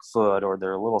their back foot, or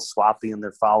they're a little sloppy in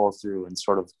their follow through and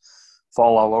sort of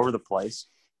fall all over the place.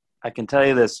 I can tell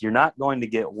you this: you're not going to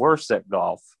get worse at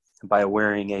golf by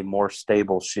wearing a more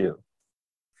stable shoe.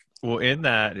 Well,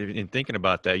 in thinking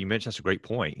about that, you mentioned that's a great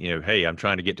point. Hey, I'm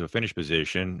trying to get to a finish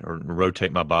position or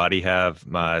rotate my body, have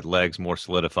my legs more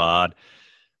solidified,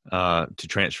 to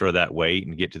transfer that weight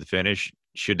and get to the finish.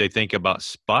 Should they think about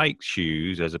spike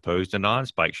shoes as opposed to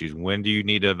non-spike shoes? When do you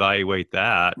need to evaluate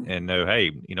that and know,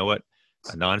 hey, you know what,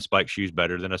 a non-spike shoe is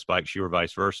better than a spike shoe or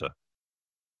vice versa?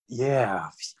 Yeah.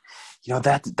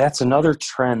 That's another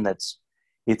trend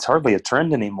it's hardly a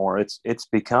trend anymore. It's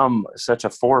become such a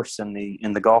force in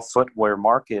the golf footwear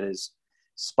market, is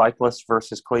spikeless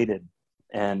versus cleated.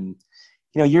 And,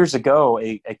 years ago,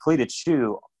 a cleated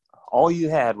shoe, all you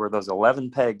had were those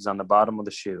 11 pegs on the bottom of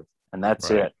the shoe, and that's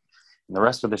right. It. And the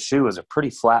rest of the shoe is a pretty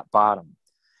flat bottom.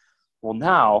 Well,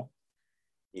 now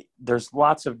there's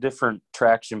lots of different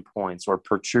traction points or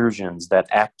protrusions that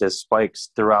act as spikes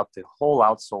throughout the whole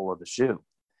outsole of the shoe.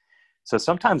 So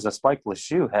sometimes a spikeless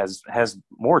shoe has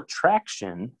more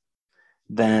traction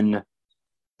than,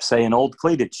 say, an old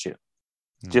cleated shoe,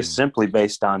 just simply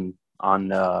based on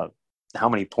how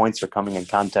many points are coming in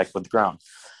contact with the ground.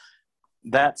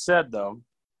 That said, though,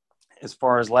 as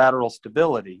far as lateral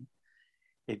stability,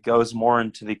 it goes more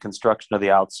into the construction of the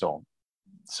outsole.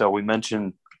 So we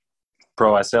mentioned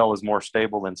Pro SL is more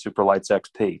stable than Super Lights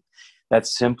XP.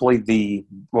 That's simply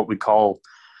what we call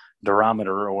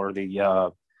durometer, or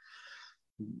the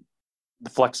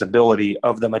flexibility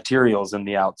of the materials in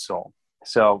the outsole.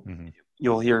 So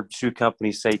you'll hear shoe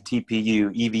companies say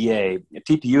TPU, EVA.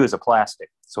 TPU is a plastic,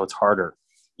 so it's harder.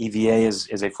 EVA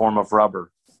is a form of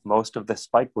rubber. most of the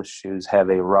spikeless shoes have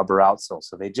a rubber outsole,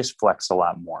 so they just flex a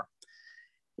lot more.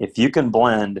 If you can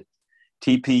blend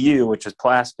TPU, which is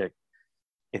plastic,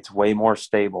 it's way more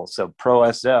stable. So Pro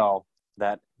SL,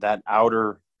 that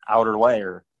outer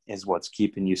layer is what's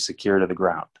keeping you secure to the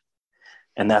ground.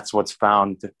 And that's what's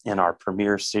found in our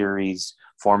Premier Series,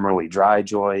 formerly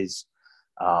DryJoys.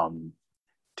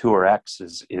 Tour X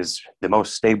is the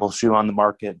most stable shoe on the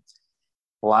market.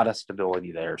 A lot of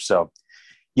stability there. So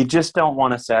you just don't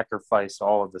want to sacrifice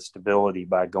all of the stability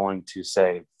by going to,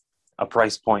 say, a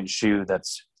price point shoe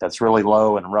that's really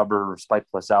low and rubber or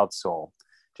spikeless outsole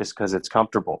just because it's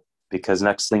comfortable. Because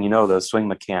next thing you know, those swing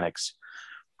mechanics,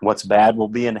 what's bad will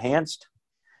be enhanced,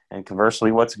 and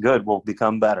conversely, what's good will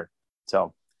become better.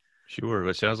 So, sure.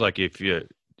 It sounds like if you're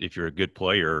a good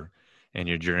player and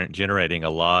you're generating a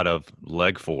lot of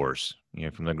leg force,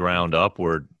 from the ground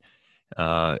upward,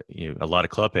 a lot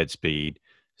of club head speed.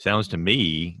 Sounds to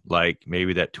me like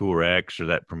maybe that Tour X or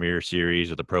that Premier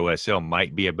Series or the Pro SL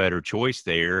might be a better choice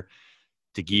there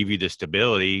to give you the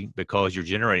stability, because you're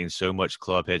generating so much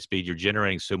club head speed, you're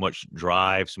generating so much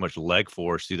drive, so much leg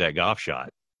force through that golf shot.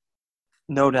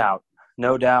 No doubt.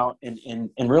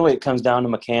 And really it comes down to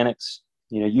mechanics.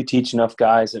 You teach enough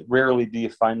guys that rarely do you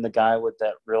find the guy with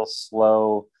that real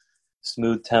slow,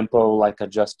 smooth tempo like a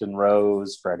Justin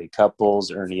Rose, Freddie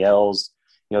Couples, Ernie Els.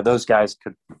 Those guys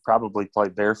could probably play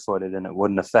barefooted and it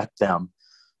wouldn't affect them.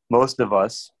 Most of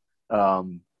us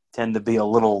tend to be a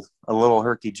little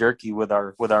herky-jerky with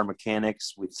our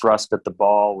mechanics. We thrust at the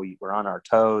ball. We're on our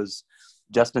toes.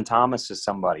 Justin Thomas is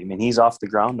somebody. He's off the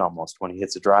ground almost when he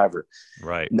hits a driver.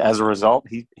 Right. As a result,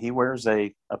 he wears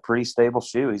a pretty stable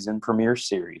shoe. He's in Premier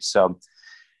Series. So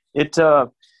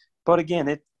but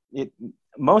again, it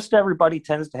most everybody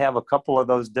tends to have a couple of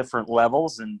those different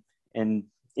levels. And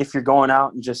if you're going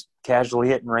out and just casually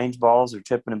hitting range balls or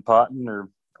chipping and putting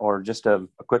or just a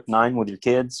quick 9 with your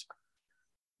kids,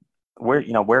 wear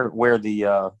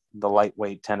the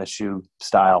lightweight tennis shoe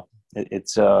style.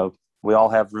 It's we all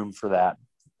have room for that.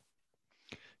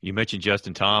 You mentioned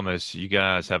Justin Thomas. You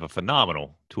guys have a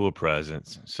phenomenal tour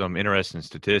presence. Some interesting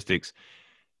statistics.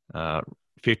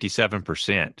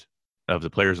 57% of the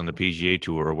players on the PGA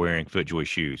Tour are wearing FootJoy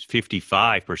shoes.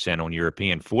 55% on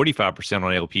European, 45%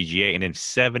 on LPGA, and then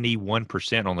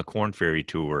 71% on the Korn Ferry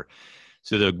Tour.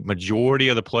 So the majority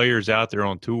of the players out there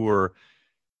on tour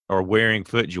are wearing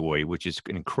FootJoy, which is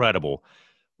incredible.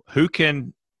 Who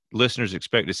can listeners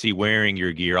expect to see wearing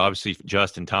your gear? Obviously,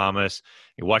 Justin Thomas.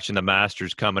 You're watching the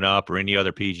Masters coming up or any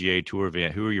other PGA Tour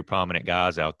event. Who are your prominent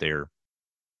guys out there?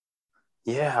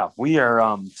 Yeah, we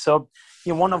are. So,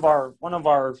 one of our,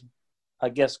 I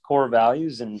guess, core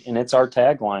values, and it's our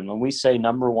tagline. When we say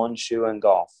number one shoe in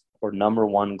golf or number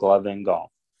one glove in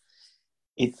golf,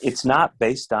 it's not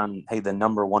based on, hey, the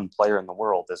number one player in the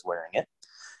world is wearing it.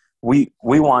 We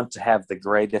want to have the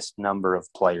greatest number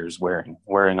of players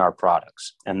wearing our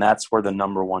products, and that's where the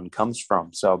number one comes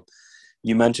from. So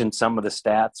you mentioned some of the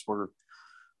stats.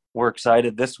 We're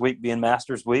excited this week being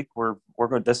Masters Week. We're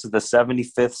going. This is the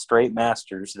 75th straight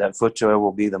Masters that FootJoy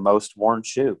will be the most worn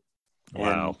shoe.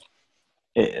 Wow,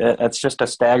 that's just a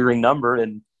staggering number,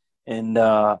 and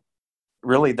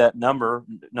really that number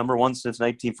one since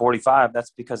 1945.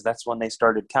 That's because that's when they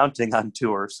started counting on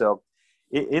tour. So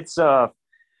it's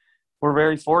we're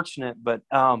very fortunate, but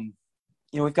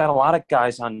we've got a lot of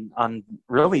guys on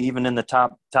really even in the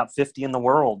top 50 in the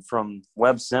world, from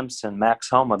Webb Simpson, Max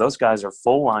Homa. Those guys are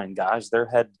full line guys. They're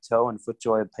head to toe in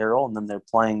FootJoy apparel, and then they're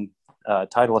playing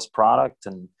Titleist product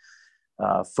and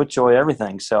FootJoy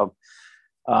everything. So,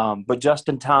 but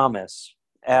Justin Thomas,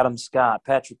 Adam Scott,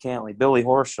 Patrick Cantley, Billy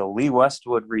Horschel, Lee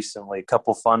Westwood recently, a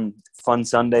couple fun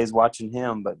Sundays watching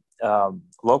him, but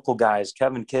local guys,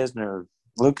 Kevin Kisner,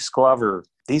 Lucas Glover,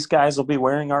 these guys will be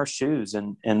wearing our shoes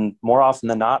and more often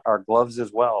than not, our gloves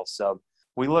as well. So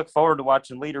we look forward to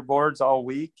watching leaderboards all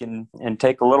week and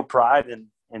take a little pride in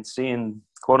seeing,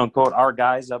 quote unquote, our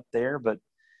guys up there. But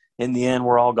in the end,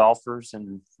 we're all golfers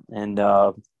and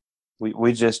we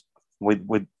live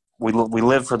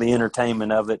for the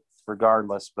entertainment of it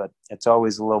regardless, but it's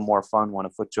always a little more fun when a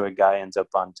FootJoy guy ends up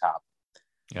on top.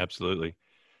 Absolutely.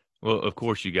 Well, of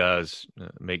course you guys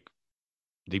make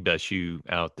the best shoe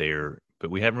out there, but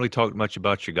we haven't really talked much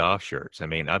about your golf shirts.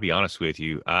 I'll be honest with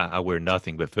you. I wear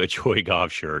nothing but FootJoy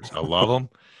golf shirts. I love them.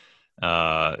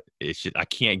 It's just, I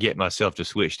can't get myself to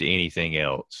switch to anything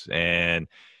else. And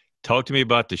talk to me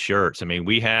about the shirts.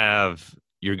 We have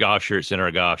your golf shirts in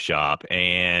our golf shop,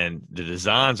 and the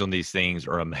designs on these things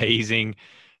are amazing.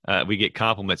 We get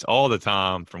compliments all the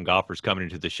time from golfers coming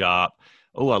into the shop.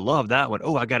 Oh, I love that one.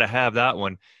 Oh, I got to have that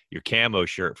one. Your camo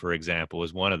shirt, for example,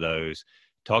 is one of those.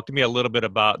 Talk to me a little bit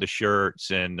about the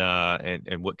shirts and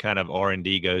what kind of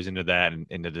R&D goes into that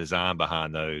and the design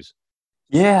behind those.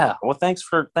 Yeah, well, thanks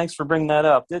for bringing that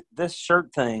up. This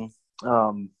shirt thing,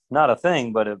 not a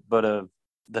thing, but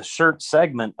the shirt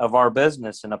segment of our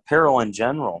business and apparel in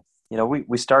general. You know,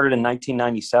 we started in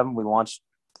 1997. We launched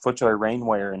FootJoy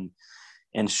Rainwear,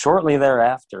 and shortly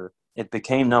thereafter, it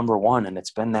became number one, and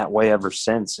it's been that way ever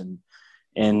since.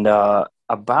 And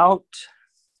about,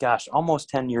 almost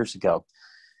 10 years ago,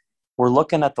 we're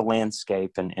looking at the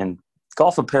landscape, and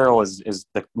golf apparel is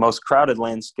the most crowded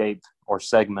landscape or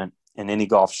segment in any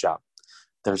golf shop.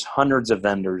 There's hundreds of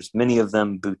vendors, many of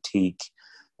them boutique.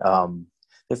 A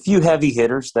few heavy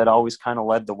hitters that always kind of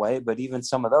led the way, but even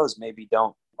some of those maybe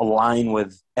don't align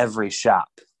with every shop.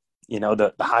 You know,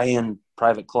 the high-end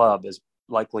private club is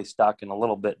likely stocking a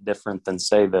little bit different than,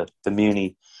 say, the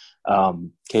Muni,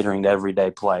 catering to everyday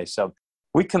play. So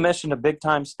we commissioned a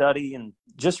big-time study, and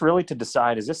just really to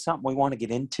decide, is this something we want to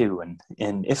get into?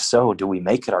 And if so, do we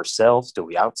make it ourselves? Do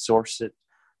we outsource it?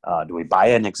 Do we buy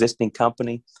an existing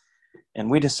company? And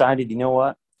we decided, you know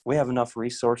what? We have enough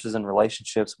resources and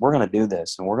relationships. We're going to do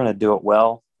this, and we're going to do it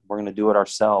well. We're going to do it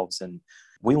ourselves. And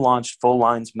we launched Full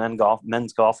Lines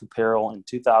men's golf apparel in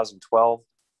 2012.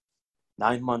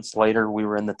 9 months later, we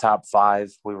were in the top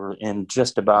 5. We were in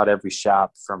just about every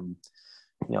shop from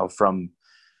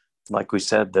like we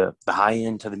said, the high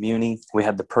end to the Muni. We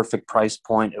had the perfect price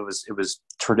point. It was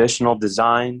traditional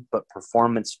design, but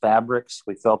performance fabrics.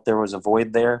 We felt there was a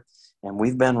void there, and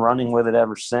we've been running with it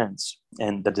ever since.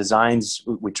 And the designs,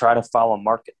 we try to follow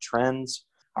market trends.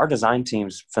 Our design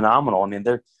team's phenomenal. I mean,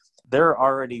 they're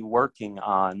already working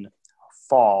on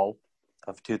fall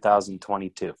of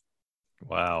 2022.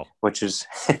 Wow. Which is,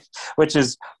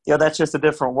 that's just a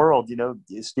different world. You know,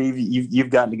 Steve,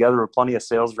 you've gotten together with plenty of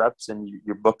sales reps, and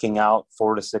you're booking out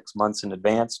 4 to 6 months in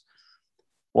advance.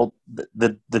 Well,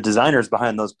 the designers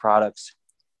behind those products,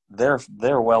 they're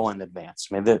well in advance.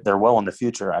 I mean, they're well in the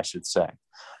future, I should say.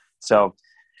 So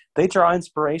they draw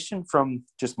inspiration from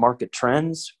just market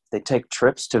trends. They take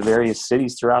trips to various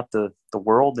cities throughout the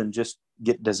world and just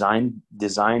get design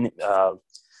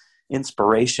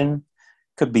inspiration.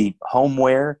 Could be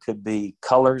homeware, could be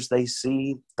colors they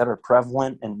see that are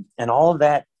prevalent, and all of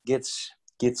that gets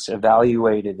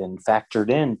evaluated and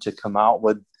factored in to come out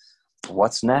with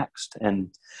what's next.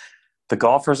 And the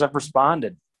golfers have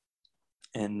responded,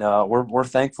 and we're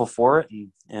thankful for it,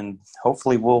 and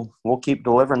hopefully we'll keep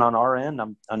delivering on our end.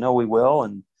 I know we will,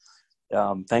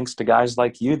 and thanks to guys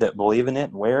like you that believe in it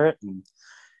and wear it,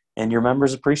 and your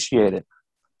members appreciate it.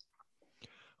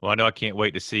 Well, I know I can't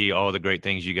wait to see all the great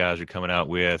things you guys are coming out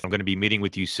with. I'm going to be meeting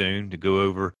with you soon to go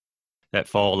over that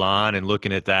fall line and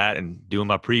looking at that and doing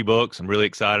my pre-books. I'm really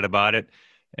excited about it,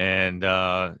 and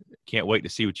can't wait to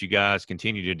see what you guys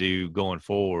continue to do going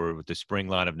forward with the spring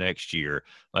line of next year.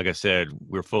 Like I said,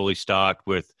 we're fully stocked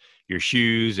with your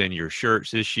shoes and your shirts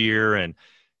this year, and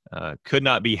could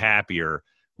not be happier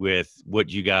with what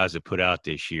you guys have put out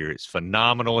this year. It's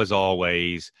phenomenal as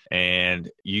always, and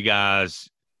you guys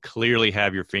clearly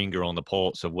have your finger on the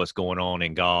pulse of what's going on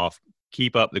in golf.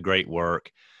 Keep up the great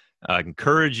work. I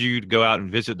encourage you to go out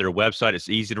and visit their website. It's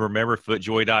easy to remember,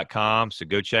 footjoy.com. So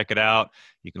go check it out.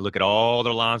 You can look at all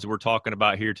the lines that we're talking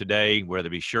about here today, whether it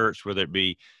be shirts, whether it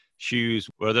be shoes,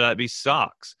 whether that be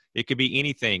socks. It could be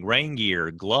anything, rain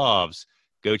gear, gloves.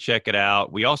 Go check it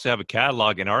out. We also have a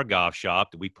catalog in our golf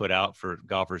shop that we put out for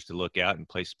golfers to look at and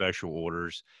place special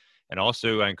orders. And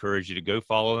also, I encourage you to go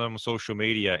follow them on social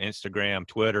media, Instagram,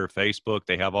 Twitter, Facebook.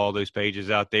 They have all those pages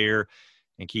out there,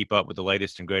 and keep up with the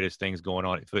latest and greatest things going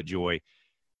on at FootJoy.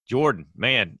 Jordan,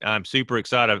 man, I'm super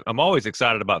excited. I'm always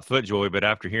excited about FootJoy, but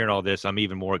after hearing all this, I'm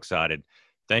even more excited.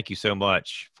 Thank you so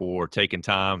much for taking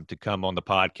time to come on the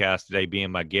podcast today, being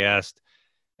my guest,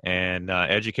 and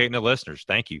educating the listeners.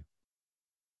 Thank you.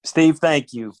 Steve,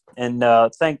 thank you. And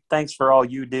thanks for all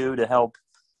you do to help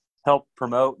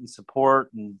promote and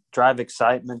support and drive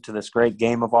excitement to this great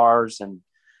game of ours.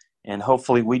 And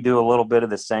hopefully we do a little bit of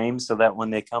the same, so that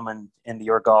when they come into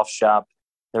your golf shop,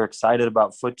 they're excited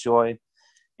about FootJoy,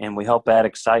 and we help add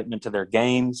excitement to their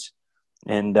games.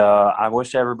 And I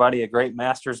wish everybody a great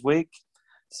Masters week.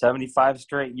 75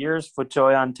 straight years,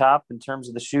 FootJoy on top in terms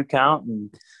of the shoe count,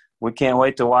 and we can't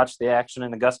wait to watch the action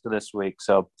in Augusta this week.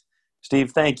 So,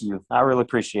 Steve, thank you. I really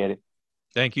appreciate it.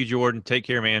 Thank you, Jordan. Take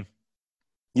care, man.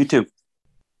 You too.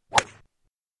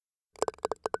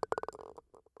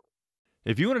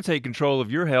 If you want to take control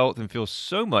of your health and feel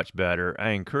so much better,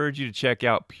 I encourage you to check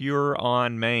out Pure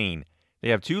on Main. They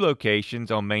have 2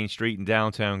 locations on Main Street in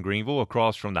downtown Greenville,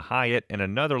 across from the Hyatt, and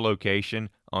another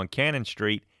location on Cannon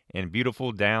Street in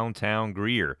beautiful downtown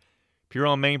Greer. Pure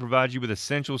On Main provides you with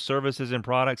essential services and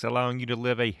products allowing you to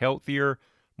live a healthier,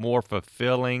 more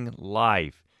fulfilling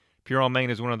life. Pure On Main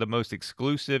is one of the most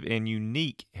exclusive and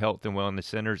unique health and wellness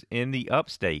centers in the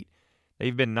upstate.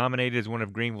 They've been nominated as one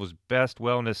of Greenville's best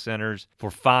wellness centers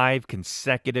for 5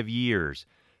 consecutive years.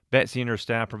 Betsy and her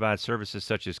staff provide services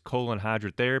such as colon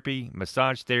hydrotherapy,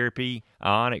 massage therapy,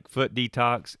 ionic foot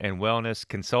detox, and wellness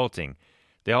consulting.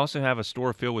 They also have a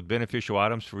store filled with beneficial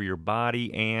items for your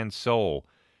body and soul.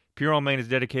 Pure On Main is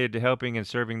dedicated to helping and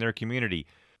serving their community.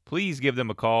 Please give them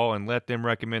a call and let them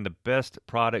recommend the best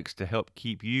products to help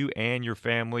keep you and your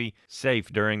family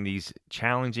safe during these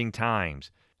challenging times.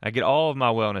 I get all of my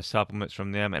wellness supplements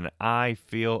from them, and I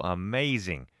feel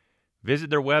amazing. Visit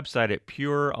their website at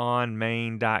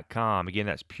pureonmain.com. Again,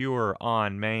 that's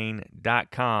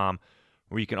pureonmain.com,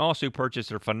 where you can also purchase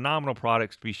their phenomenal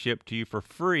products to be shipped to you for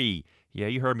free. Yeah,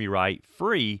 you heard me right.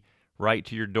 Free right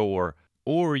to your door.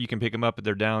 Or you can pick them up at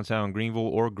their downtown Greenville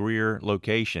or Greer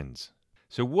locations.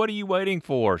 So what are you waiting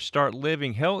for? Start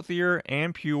living healthier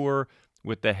and pure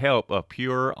with the help of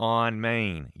Pure On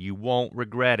Main. You won't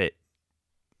regret it.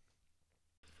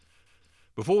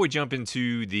 Before we jump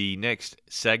into the next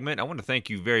segment, I want to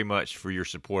thank you very much for your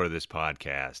support of this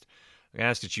podcast. I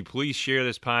ask that you please share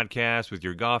this podcast with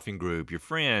your golfing group, your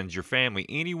friends, your family,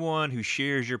 anyone who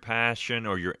shares your passion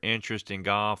or your interest in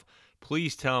golf.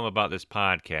 Please tell them about this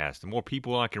podcast. The more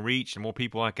people I can reach, the more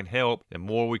people I can help, the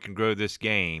more we can grow this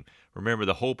game. Remember,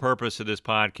 the whole purpose of this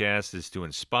podcast is to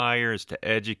inspire, is to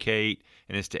educate,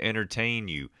 and is to entertain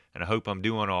you. And I hope I'm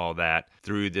doing all that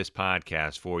through this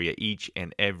podcast for you each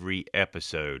and every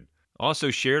episode. Also,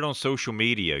 share it on social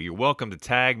media. You're welcome to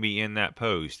tag me in that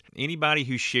post. Anybody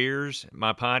who shares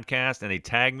my podcast and they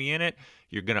tag me in it,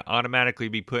 you're going to automatically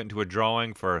be put into a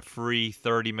drawing for a free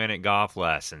 30-minute golf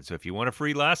lesson. So if you want a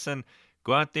free lesson,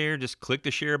 go out there, just click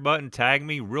the share button, tag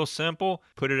me, real simple.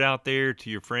 Put it out there to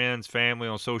your friends, family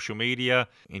on social media,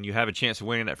 and you have a chance of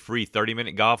winning that free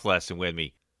 30-minute golf lesson with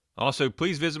me. Also,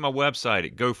 please visit my website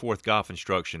at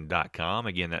goforthgolfinstruction.com.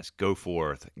 Again, that's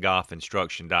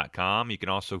goforthgolfinstruction.com. You can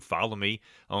also follow me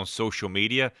on social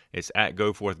media. It's at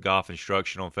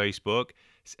goforthgolfinstruction on Facebook.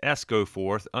 It's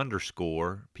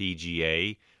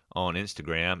sgoforth_PGA on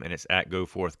Instagram, and it's at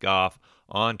goforthgolf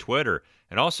on Twitter.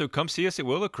 And also, come see us at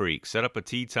Willow Creek. Set up a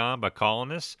tee time by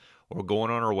calling us or going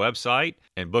on our website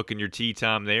and booking your tee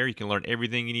time there. You can learn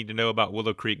everything you need to know about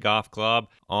Willow Creek Golf Club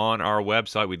on our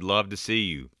website. We'd love to see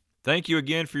you. Thank you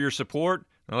again for your support.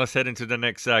 Now let's head into the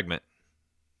next segment.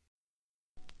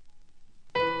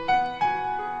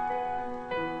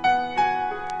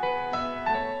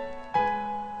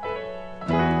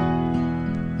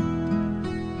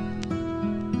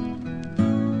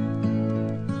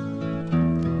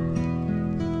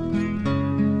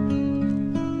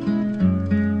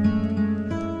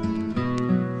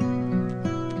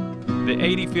 The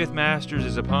 85th Masters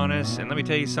is upon us, and let me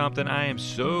tell you something, I am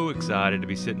so excited to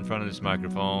be sitting in front of this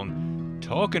microphone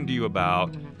talking to you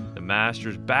about the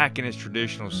Masters back in its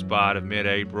traditional spot of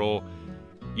mid-April.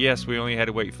 Yes, we only had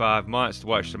to wait 5 months to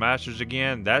watch the Masters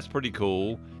again. That's pretty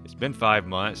cool. It's been 5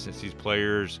 months since these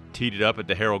players teed it up at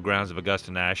the Harold Grounds of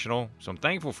Augusta National, so I'm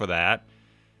thankful for that.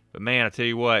 But man, I tell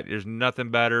you what, there's nothing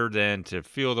better than to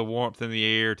feel the warmth in the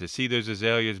air, to see those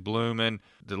azaleas blooming,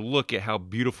 to look at how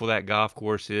beautiful that golf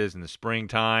course is in the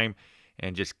springtime,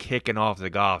 and just kicking off the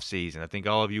golf season. I think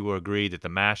all of you will agree that the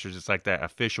Masters is like that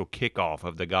official kickoff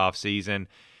of the golf season,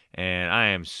 and I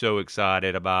am so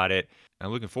excited about it.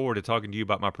 I'm looking forward to talking to you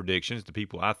about my predictions, the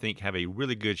people I think have a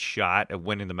really good shot of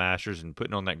winning the Masters and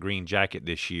putting on that green jacket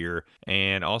this year,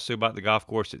 and also about the golf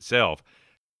course itself.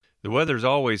 The weather is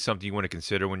always something you want to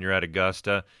consider when you're at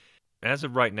Augusta. As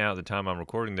of right now, at the time I'm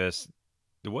recording this,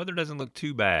 the weather doesn't look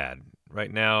too bad.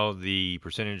 Right now, the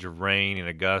percentage of rain in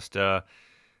Augusta,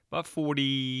 about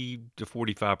 40 to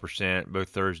 45%, both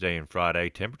Thursday and Friday.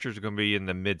 Temperatures are going to be in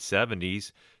the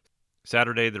mid-70s.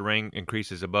 Saturday, the rain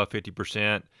increases above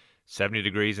 50%, 70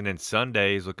 degrees, and then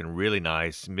Sunday is looking really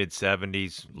nice,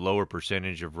 mid-70s, lower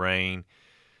percentage of rain.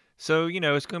 So,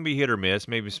 it's going to be hit or miss,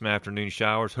 maybe some afternoon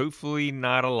showers. Hopefully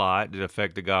not a lot to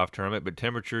affect the golf tournament, but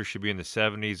temperatures should be in the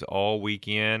 70s all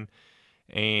weekend.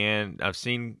 And I've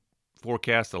seen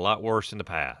forecasts a lot worse in the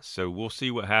past. So we'll see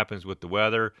what happens with the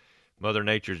weather. Mother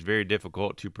Nature is very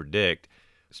difficult to predict.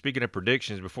 Speaking of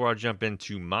predictions, before I jump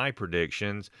into my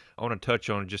predictions, I want to touch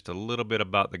on just a little bit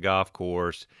about the golf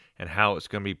course and how it's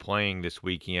going to be playing this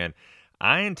weekend.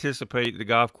 I anticipate the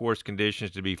golf course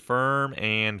conditions to be firm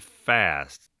and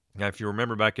fast. Now, if you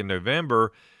remember back in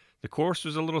November, the course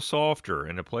was a little softer,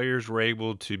 and the players were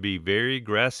able to be very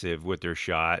aggressive with their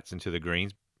shots into the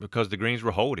greens because the greens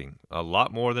were holding a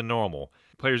lot more than normal.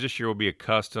 Players this year will be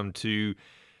accustomed to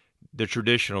the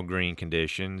traditional green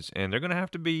conditions, and they're going to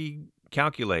have to be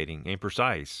calculating and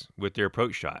precise with their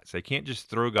approach shots. They can't just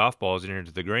throw golf balls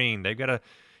into the green. They've got to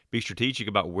be strategic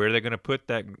about where they're going to put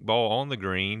that ball on the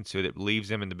green so that it leaves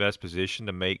them in the best position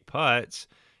to make putts,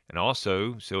 and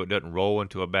also so it doesn't roll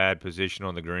into a bad position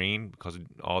on the green because of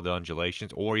all the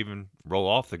undulations, or even roll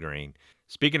off the green.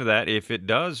 Speaking of that, if it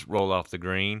does roll off the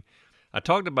green, I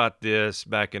talked about this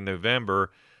back in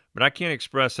November, but I can't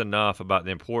express enough about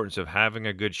the importance of having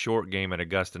a good short game at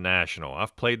Augusta National.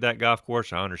 I've played that golf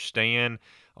course. I understand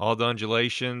all the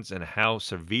undulations and how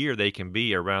severe they can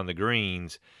be around the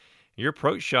greens. Your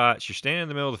approach shots, you're standing in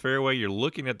the middle of the fairway, you're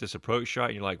looking at this approach shot,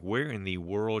 and you're like, where in the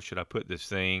world should I put this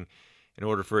thing in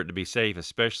order for it to be safe,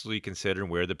 especially considering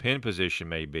where the pin position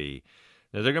may be?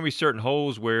 Now, there are going to be certain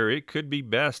holes where it could be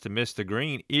best to miss the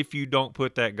green if you don't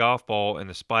put that golf ball in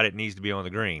the spot it needs to be on the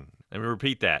green. Let me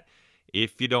repeat that.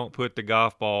 If you don't put the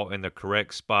golf ball in the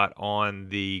correct spot on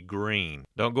the green.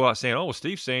 Don't go out saying, oh, well,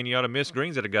 Steve's saying you ought to miss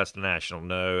greens at Augusta National.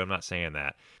 No, I'm not saying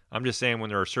that. I'm just saying when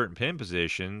there are certain pin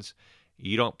positions,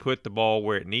 you don't put the ball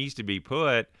where it needs to be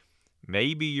put.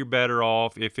 Maybe you're better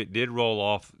off if it did roll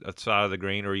off the side of the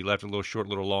green, or you left a little short,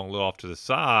 little long, little off to the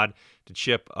side to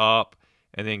chip up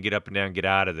and then get up and down, get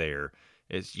out of there.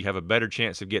 You have a better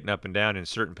chance of getting up and down in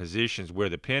certain positions where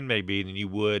the pin may be than you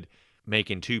would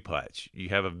making 2 putts. You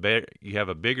have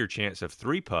a bigger chance of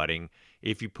 3 putting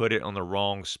if you put it on the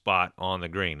wrong spot on the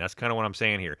green. That's kind of what I'm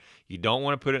saying here. You don't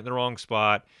want to put it in the wrong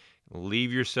spot.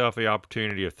 Leave yourself the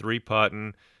opportunity of 3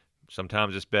 putting.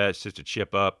 Sometimes it's best just to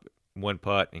chip up 1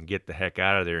 putt and get the heck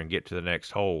out of there and get to the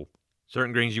next hole.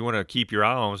 Certain greens you want to keep your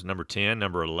eye on is number 10,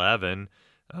 number 11,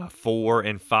 4,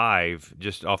 and 5,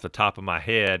 just off the top of my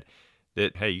head.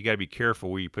 That, hey, you got to be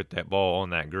careful where you put that ball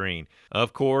on that green.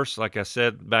 Of course, like I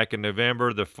said back in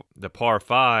November, the par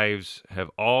 5s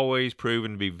have always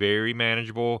proven to be very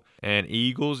manageable, and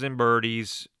eagles and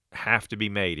birdies have to be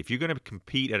made. If you're going to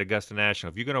compete at Augusta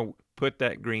National, if you're going to put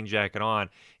that green jacket on,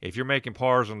 if you're making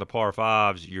pars on the par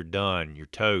 5s, you're done. You're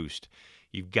toast.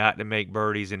 You've got to make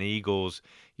birdies and eagles.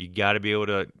 You got to be able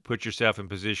to put yourself in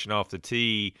position off the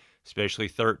tee, especially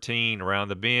 13 around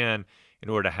the bend, in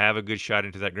order to have a good shot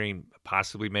into that green,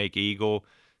 possibly make eagle.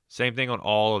 Same thing on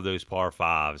all of those par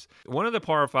 5s. One of the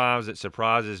par 5s that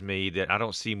surprises me that I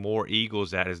don't see more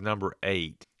eagles at is number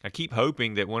 8. I keep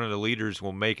hoping that one of the leaders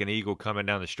will make an eagle coming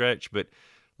down the stretch, but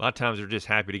a lot of times they're just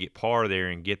happy to get par there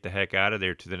and get the heck out of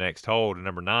there to the next hole, to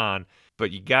number 9.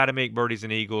 But you got to make birdies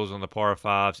and eagles on the par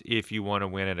 5s if you want to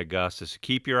win at Augusta. So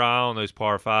keep your eye on those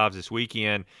par 5s this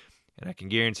weekend, and I can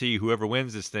guarantee you whoever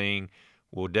wins this thing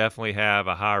will definitely have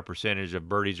a higher percentage of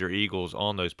birdies or eagles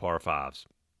on those par 5s.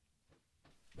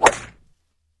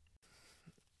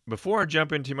 Before I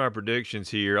jump into my predictions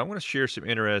here, I want to share some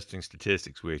interesting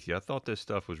statistics with you. I thought this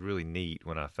stuff was really neat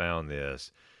when I found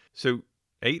this. So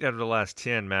 8 out of the last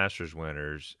 10 Masters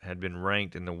winners had been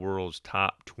ranked in the world's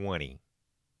top 20.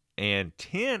 And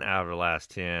 10 out of the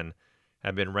last 10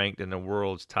 have been ranked in the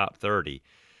world's top 30.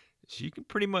 So you can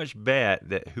pretty much bet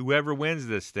that whoever wins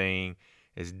this thing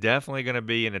is definitely going to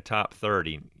be in the top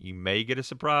 30. You may get a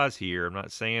surprise here. I'm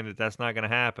not saying that that's not going to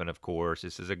happen, of course.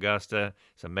 This is Augusta.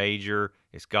 It's a major.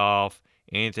 It's golf.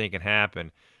 Anything can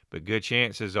happen. But good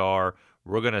chances are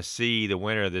we're going to see the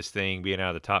winner of this thing being out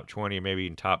of the top 20 or maybe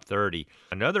even top 30.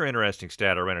 Another interesting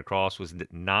stat I ran across was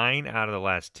that 9 out of the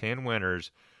last 10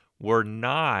 winners were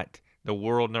not the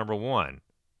world number 1.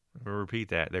 Let me repeat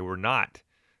that. They were not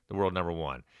the world number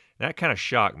 1. That kind of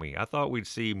shocked me. I thought we'd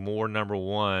see more number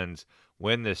 1s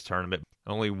win this tournament.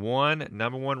 Only one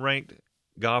number 1 ranked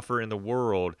golfer in the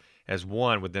world has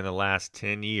won within the last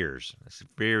 10 years. That's a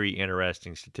very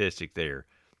interesting statistic there.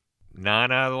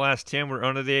 9 out of the last 10 were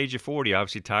under the age of 40.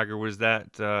 Obviously, Tiger was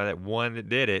that one that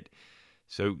did it.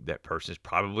 So that person is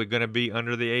probably going to be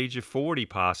under the age of 40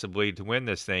 possibly to win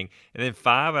this thing. And then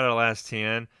 5 out of the last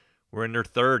 10 were in their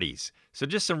 30s. So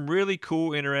just some really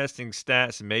cool, interesting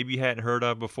stats that maybe you hadn't heard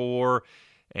of before,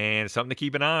 and something to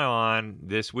keep an eye on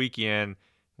this weekend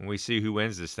when we see who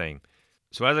wins this thing.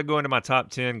 So as I go into my top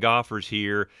 10 golfers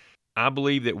here, I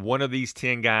believe that one of these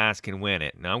 10 guys can win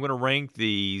it. Now I'm going to rank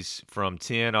these from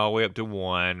 10 all the way up to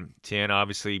 1. 10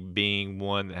 obviously being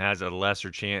one that has a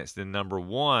lesser chance than number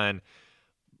 1.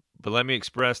 But let me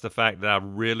express the fact that I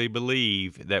really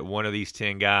believe that one of these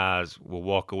 10 guys will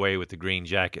walk away with the green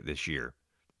jacket this year.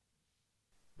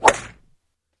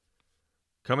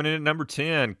 Coming in at number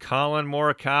 10, Collin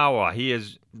Morikawa. He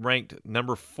is ranked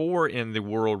number 4 in the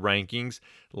world rankings.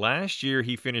 Last year,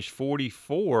 he finished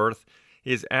 44th.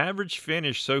 His average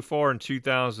finish so far in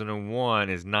 2001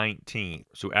 is 19th.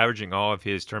 So averaging all of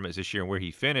his tournaments this year and where he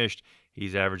finished,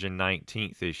 he's averaging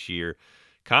 19th this year.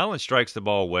 Collin strikes the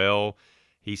ball well.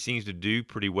 He seems to do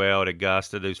pretty well at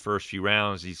Augusta. Those first few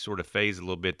rounds, he sort of phased a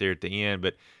little bit there at the end,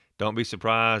 but don't be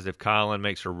surprised if Colin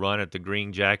makes a run at the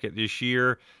green jacket this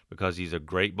year, because he's a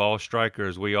great ball striker,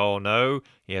 as we all know.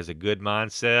 He has a good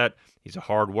mindset. He's a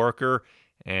hard worker,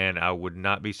 and I would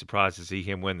not be surprised to see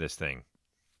him win this thing.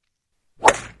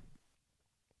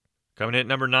 Coming in at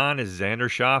number 9 is Xander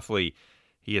Schauffele.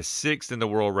 He is 6th in the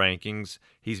world rankings.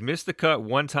 He's missed the cut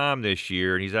one time this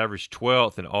year, and he's averaged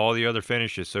 12th in all the other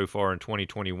finishes so far in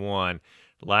 2021.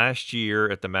 Last year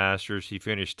at the Masters, he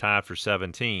finished tied for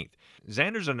 17th.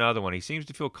 Xander's another one. He seems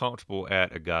to feel comfortable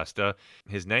at Augusta.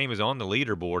 His name is on the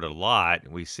leaderboard a lot.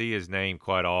 We see his name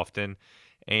quite often.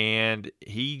 And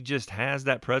he just has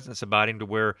that presence about him to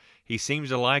where he seems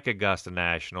to like Augusta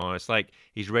National. And it's like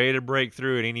he's ready to break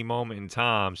through at any moment in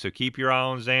time. So keep your eye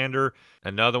on Xander.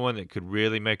 Another one that could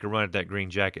really make a run at that green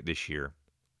jacket this year.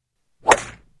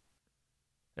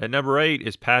 At number 8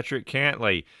 is Patrick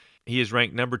Cantlay. He is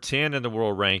ranked number 10 in the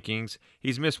world rankings.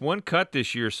 He's missed one cut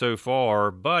this year so far,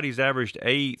 but he's averaged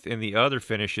 8th in the other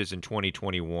finishes in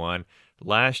 2021.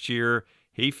 Last year,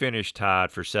 he finished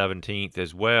tied for 17th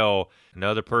as well.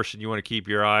 Another person you want to keep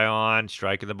your eye on,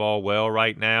 striking the ball well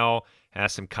right now,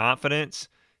 has some confidence,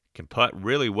 can putt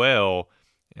really well,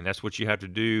 and that's what you have to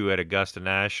do at Augusta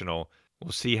National.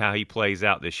 We'll see how he plays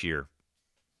out this year.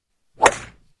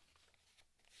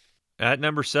 At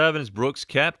number 7 is Brooks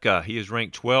Koepka. He is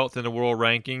ranked 12th in the world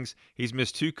rankings. He's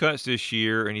missed 2 cuts this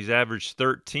year, and he's averaged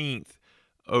 13th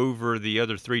over the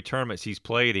other 3 tournaments he's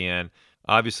played in.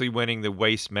 Obviously winning the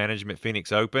Waste Management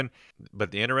Phoenix Open. But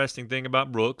the interesting thing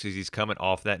about Brooks is he's coming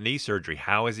off that knee surgery.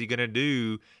 How is he going to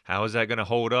do? How is that going to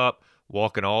hold up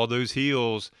walking all those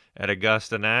hills at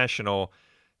Augusta National?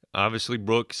 Obviously,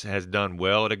 Brooks has done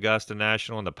well at Augusta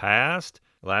National in the past.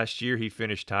 Last year, he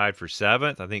finished tied for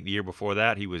 7th. I think the year before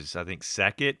that, he was,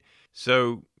 2nd.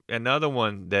 So another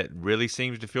one that really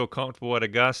seems to feel comfortable at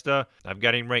Augusta. I've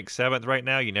got him ranked 7th right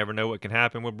now. You never know what can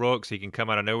happen with Brooks. He can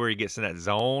come out of nowhere. He gets in that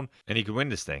zone, and he could win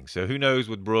this thing. So who knows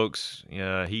with Brooks?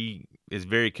 He is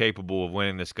very capable of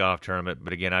winning this golf tournament.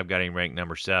 But again, I've got him ranked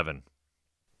number 7.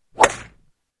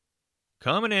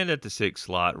 Coming in at the 6th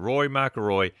slot, Rory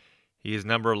McIlroy. He is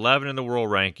number 11 in the world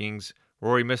rankings.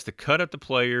 Rory missed the cut at the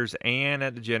Players and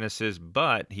at the Genesis,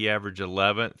 but he averaged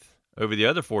 11th over the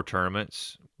other 4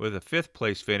 tournaments with a 5th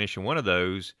place finish in one of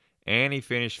those, and he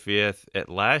finished 5th at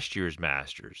last year's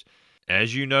Masters.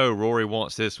 As you know, Rory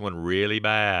wants this one really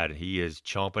bad. He is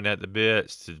chomping at the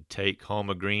bits to take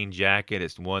home a green jacket.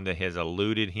 It's one that has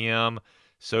eluded him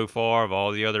so far of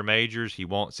all the other majors. He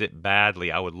wants it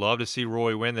badly. I would love to see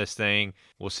Rory win this thing.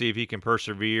 We'll see if he can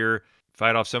persevere,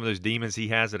 fight off some of those demons he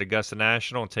has at Augusta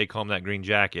National, and take home that green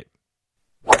jacket.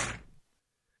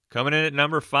 Coming in at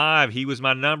number 5, he was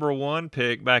my number 1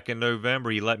 pick back in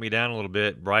November. He let me down a little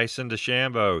bit. Bryson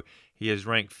DeChambeau. He is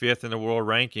ranked 5th in the world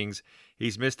rankings.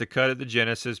 He's missed a cut at the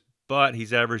Genesis, but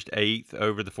he's averaged 8th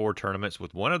over the 4 tournaments,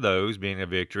 with one of those being a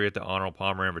victory at the Arnold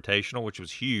Palmer Invitational, which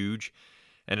was huge,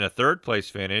 and a 3rd place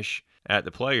finish at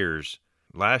the Players.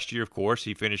 Last year, of course,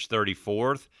 he finished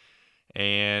 34th,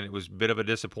 and it was a bit of a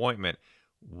disappointment.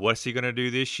 What's he going to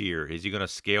do this year? Is he going to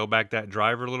scale back that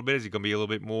driver a little bit? Is he going to be a little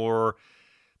bit more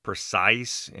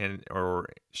precise and or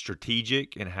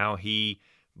strategic in how he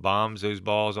bombs those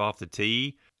balls off the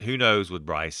tee? Who knows with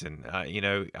Bryson?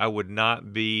 I would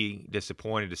not be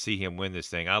disappointed to see him win this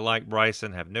thing. I like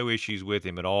Bryson, have no issues with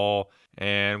him at all,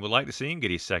 and would like to see him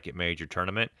get his 2nd major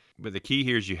tournament. But the key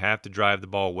here is you have to drive the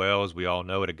ball well, as we all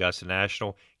know at Augusta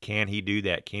National. Can he do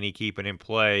that? Can he keep it in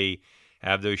play,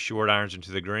 have those short irons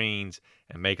into the greens,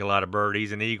 and make a lot of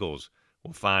birdies and eagles?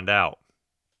 We'll find out.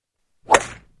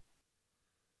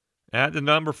 At the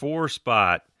number 4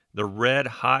 spot, the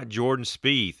red-hot Jordan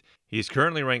Spieth. He is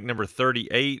currently ranked number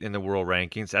 38 in the world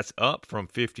rankings. That's up from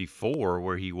 54,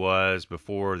 where he was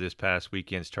before this past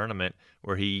weekend's tournament,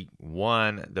 where he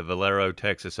won the Valero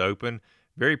Texas Open.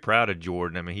 Very proud of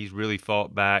Jordan. I mean, he's really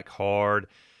fought back hard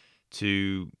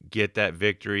to get that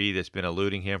victory that's been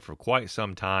eluding him for quite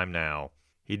some time now.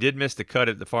 He did miss the cut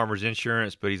at the Farmers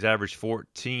Insurance, but he's averaged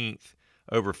 14th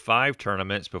over 5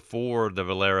 tournaments before the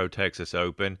Valero Texas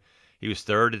Open. He was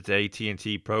 3rd at the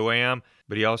AT&T Pro-Am,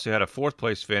 but he also had a 4th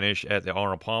place finish at the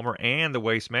Arnold Palmer and the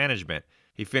Waste Management.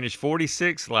 He finished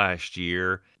 46th last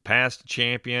year, past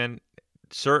champion,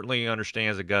 certainly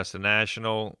understands Augusta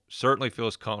National, certainly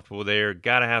feels comfortable there.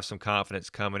 Got to have some confidence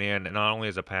coming in, and not only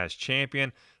as a past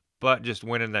champion, but just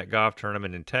winning that golf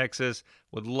tournament in Texas.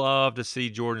 Would love to see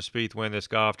Jordan Spieth win this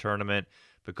golf tournament,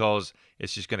 because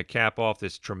it's just going to cap off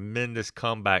this tremendous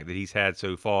comeback that he's had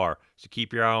so far. So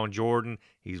keep your eye on Jordan.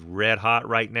 He's red hot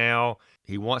right now.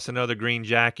 He wants another green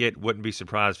jacket. Wouldn't be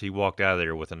surprised if he walked out of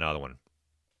there with another one.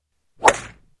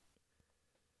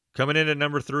 Coming in at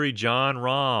number 3, Jon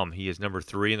Rahm. He is number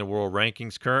 3 in the world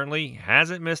rankings currently.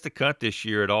 Hasn't missed a cut this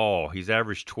year at all. He's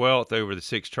averaged 12th over the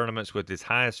 6 tournaments, with his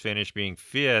highest finish being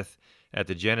 5th at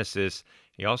the Genesis.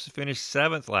 He also finished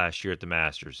 7th last year at the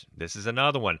Masters. This is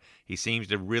another one. He seems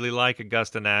to really like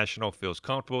Augusta National, feels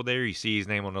comfortable there. You see his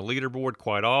name on the leaderboard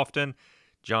quite often.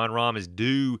 Jon Rahm is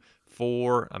due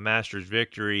for a Masters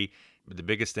victory. But the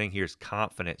biggest thing here is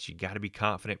confidence. You got to be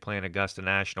confident playing Augusta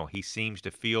National. He seems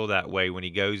to feel that way when he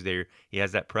goes there. He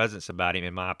has that presence about him,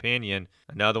 in my opinion.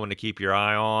 Another one to keep your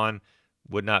eye on.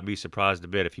 Would not be surprised a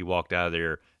bit if he walked out of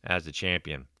there as the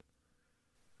champion.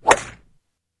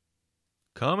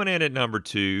 Coming in at number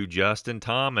 2, Justin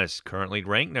Thomas, currently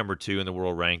ranked number 2 in the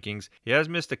world rankings. He has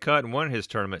missed a cut in one of his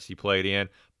tournaments he played in,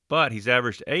 but he's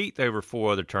averaged 8th over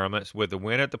 4 other tournaments with a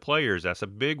win at the Players. That's a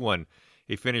big one.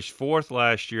 He finished 4th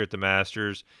last year at the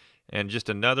Masters, and just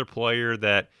another player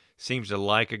that seems to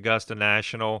like Augusta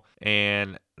National.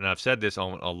 And I've said this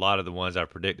on a lot of the ones I've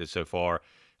predicted so far.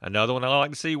 Another one I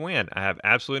like to see win. I have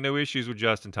absolutely no issues with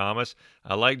Justin Thomas.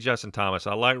 I like Justin Thomas.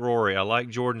 I like Rory. I like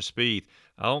Jordan Spieth.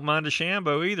 I don't mind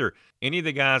DeChambeau either. Any of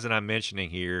the guys that I'm mentioning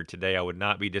here today, I would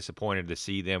not be disappointed to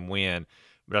see them win.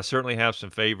 But I certainly have some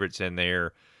favorites in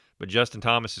there. But Justin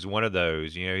Thomas is one of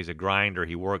those. You know, he's a grinder.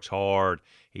 He works hard.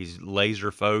 He's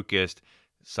laser focused.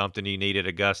 Something you need at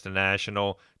Augusta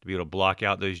National to be able to block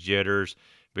out those jitters.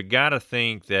 But got to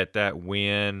think that that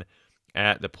win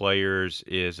at the Players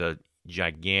is a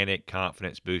gigantic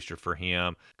confidence booster for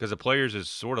him, because the Players is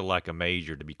sort of like a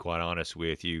major, to be quite honest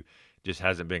with you. Just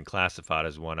hasn't been classified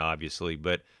as one, obviously,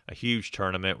 but a huge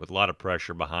tournament with a lot of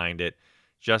pressure behind it.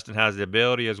 Justin has the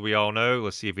ability, as we all know.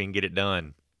 Let's see if he can get it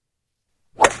done.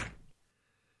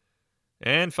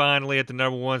 And finally, at the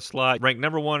number 1 slot, ranked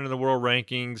number 1 in the world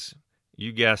rankings,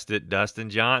 you guessed it,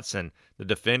 Dustin Johnson, the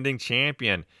defending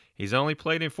champion. He's only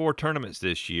played in 4 tournaments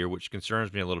this year, which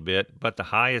concerns me a little bit, but the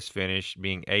highest finish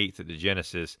being 8th at the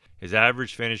Genesis. His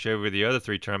average finish over the other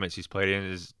 3 tournaments he's played in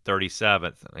is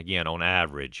 37th, again, on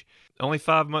average. Only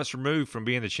 5 months removed from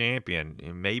being the champion,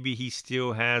 and maybe he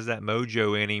still has that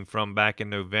mojo in him from back in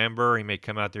November. He may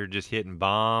come out there just hitting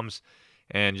bombs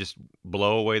and just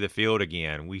blow away the field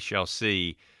again. We shall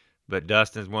see. But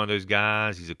Dustin's one of those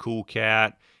guys. He's a cool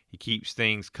cat. He keeps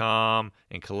things calm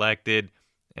and collected.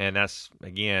 And that's,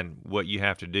 again, what you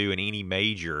have to do in any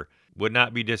major. Would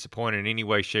not be disappointed in any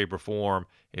way, shape, or form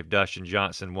if Dustin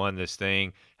Johnson won this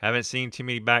thing. Haven't seen too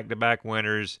many back-to-back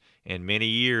winners in many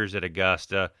years at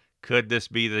Augusta. Could this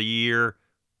be the year?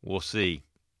 We'll see.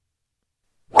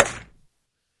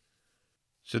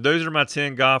 So those are my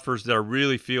 10 golfers that I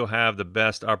really feel have the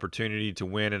best opportunity to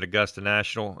win at Augusta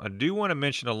National. I do want to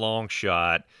mention a long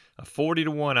shot, a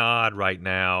 40-1 odd right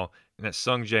now, and that's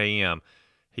Sung J M.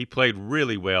 He played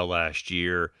really well last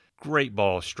year. Great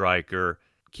ball striker.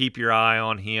 Keep your eye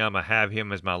on him. I have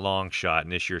him as my long shot in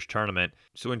this year's tournament.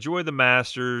 So enjoy the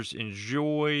Masters.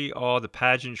 Enjoy all the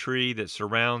pageantry that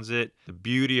surrounds it, the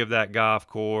beauty of that golf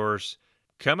course.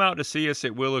 Come out to see us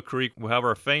at Willow Creek. We'll have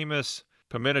our famous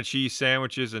pimento cheese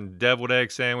sandwiches and deviled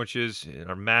egg sandwiches in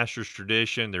our Masters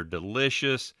tradition. They're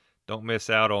delicious. Don't miss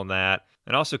out on that.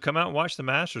 And also come out and watch the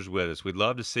Masters with us. We'd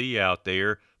love to see you out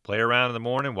there. Play around in the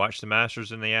morning, watch the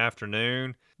Masters in the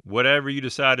afternoon. Whatever you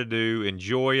decide to do,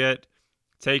 enjoy it.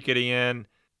 Take it in,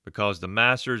 because the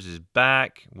Masters is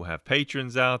back. We'll have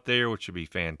patrons out there, which will be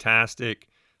fantastic.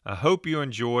 I hope you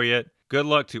enjoy it. Good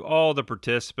luck to all the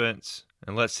participants.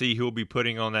 And let's see who will be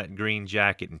putting on that green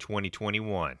jacket in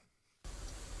 2021.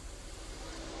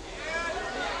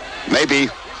 Maybe.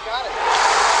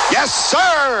 Yes,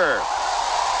 sir!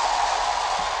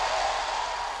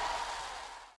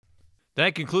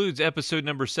 That concludes episode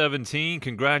number 17.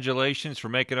 Congratulations for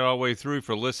making it all the way through,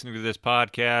 for listening to this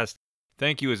podcast.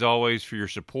 Thank you, as always, for your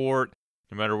support.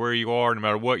 No matter where you are, no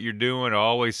matter what you're doing, I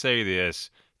always say this.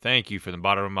 Thank you from the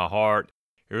bottom of my heart.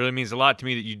 It really means a lot to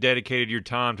me that you dedicated your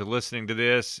time to listening to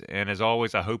this. And as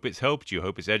always, I hope it's helped you. I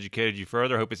hope it's educated you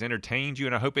further. I hope it's entertained you.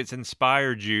 And I hope it's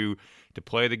inspired you to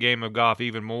play the game of golf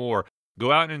even more.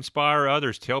 Go out and inspire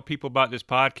others. Tell people about this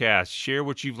podcast. Share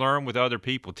what you've learned with other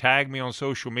people. Tag me on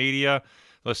social media.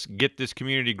 Let's get this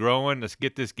community growing. Let's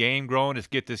get this game growing. Let's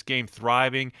get this game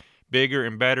thriving, bigger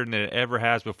and better than it ever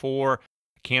has before.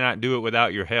 I cannot do it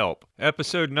without your help.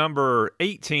 Episode number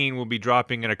 18 will be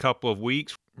dropping in a couple of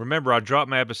weeks. Remember, I drop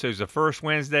my episodes the first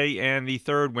Wednesday and the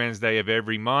third Wednesday of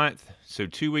every month. So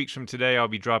 2 weeks from today, I'll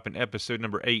be dropping episode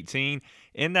number 18.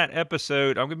 In that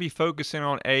episode, I'm going to be focusing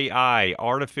on AI,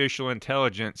 artificial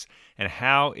intelligence, and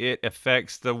how it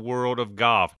affects the world of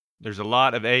golf. There's a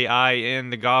lot of AI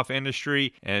in the golf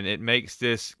industry, and it makes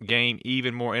this game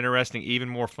even more interesting, even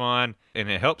more fun, and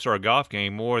it helps our golf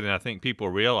game more than I think people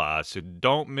realize. So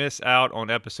don't miss out on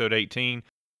episode 18,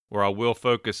 where I will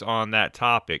focus on that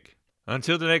topic.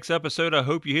 Until the next episode, I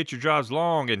hope you hit your drives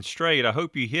long and straight. I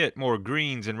hope you hit more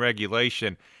greens in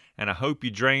regulation, and I hope you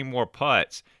drain more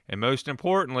putts. And most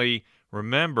importantly,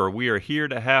 remember, we are here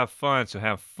to have fun, so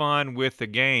have fun with the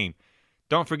game.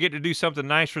 Don't forget to do something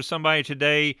nice for somebody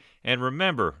today, and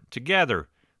remember, together,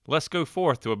 let's go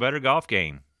forth to a better golf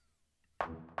game.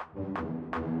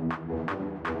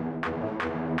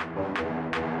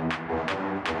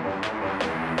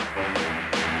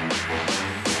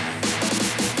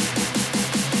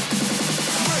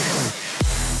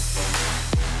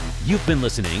 You've been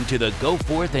listening to the Go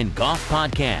Forth and Golf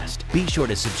Podcast. Be sure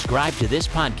to subscribe to this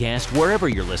podcast wherever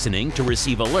you're listening to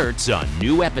receive alerts on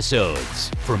new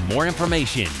episodes. For more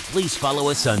information, please follow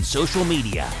us on social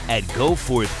media at Go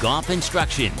Forth Golf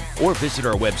Instruction or visit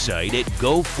our website at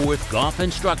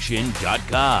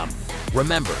goforthgolfinstruction.com.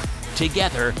 Remember,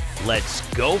 together, let's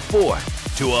go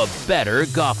forth to a better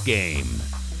golf game.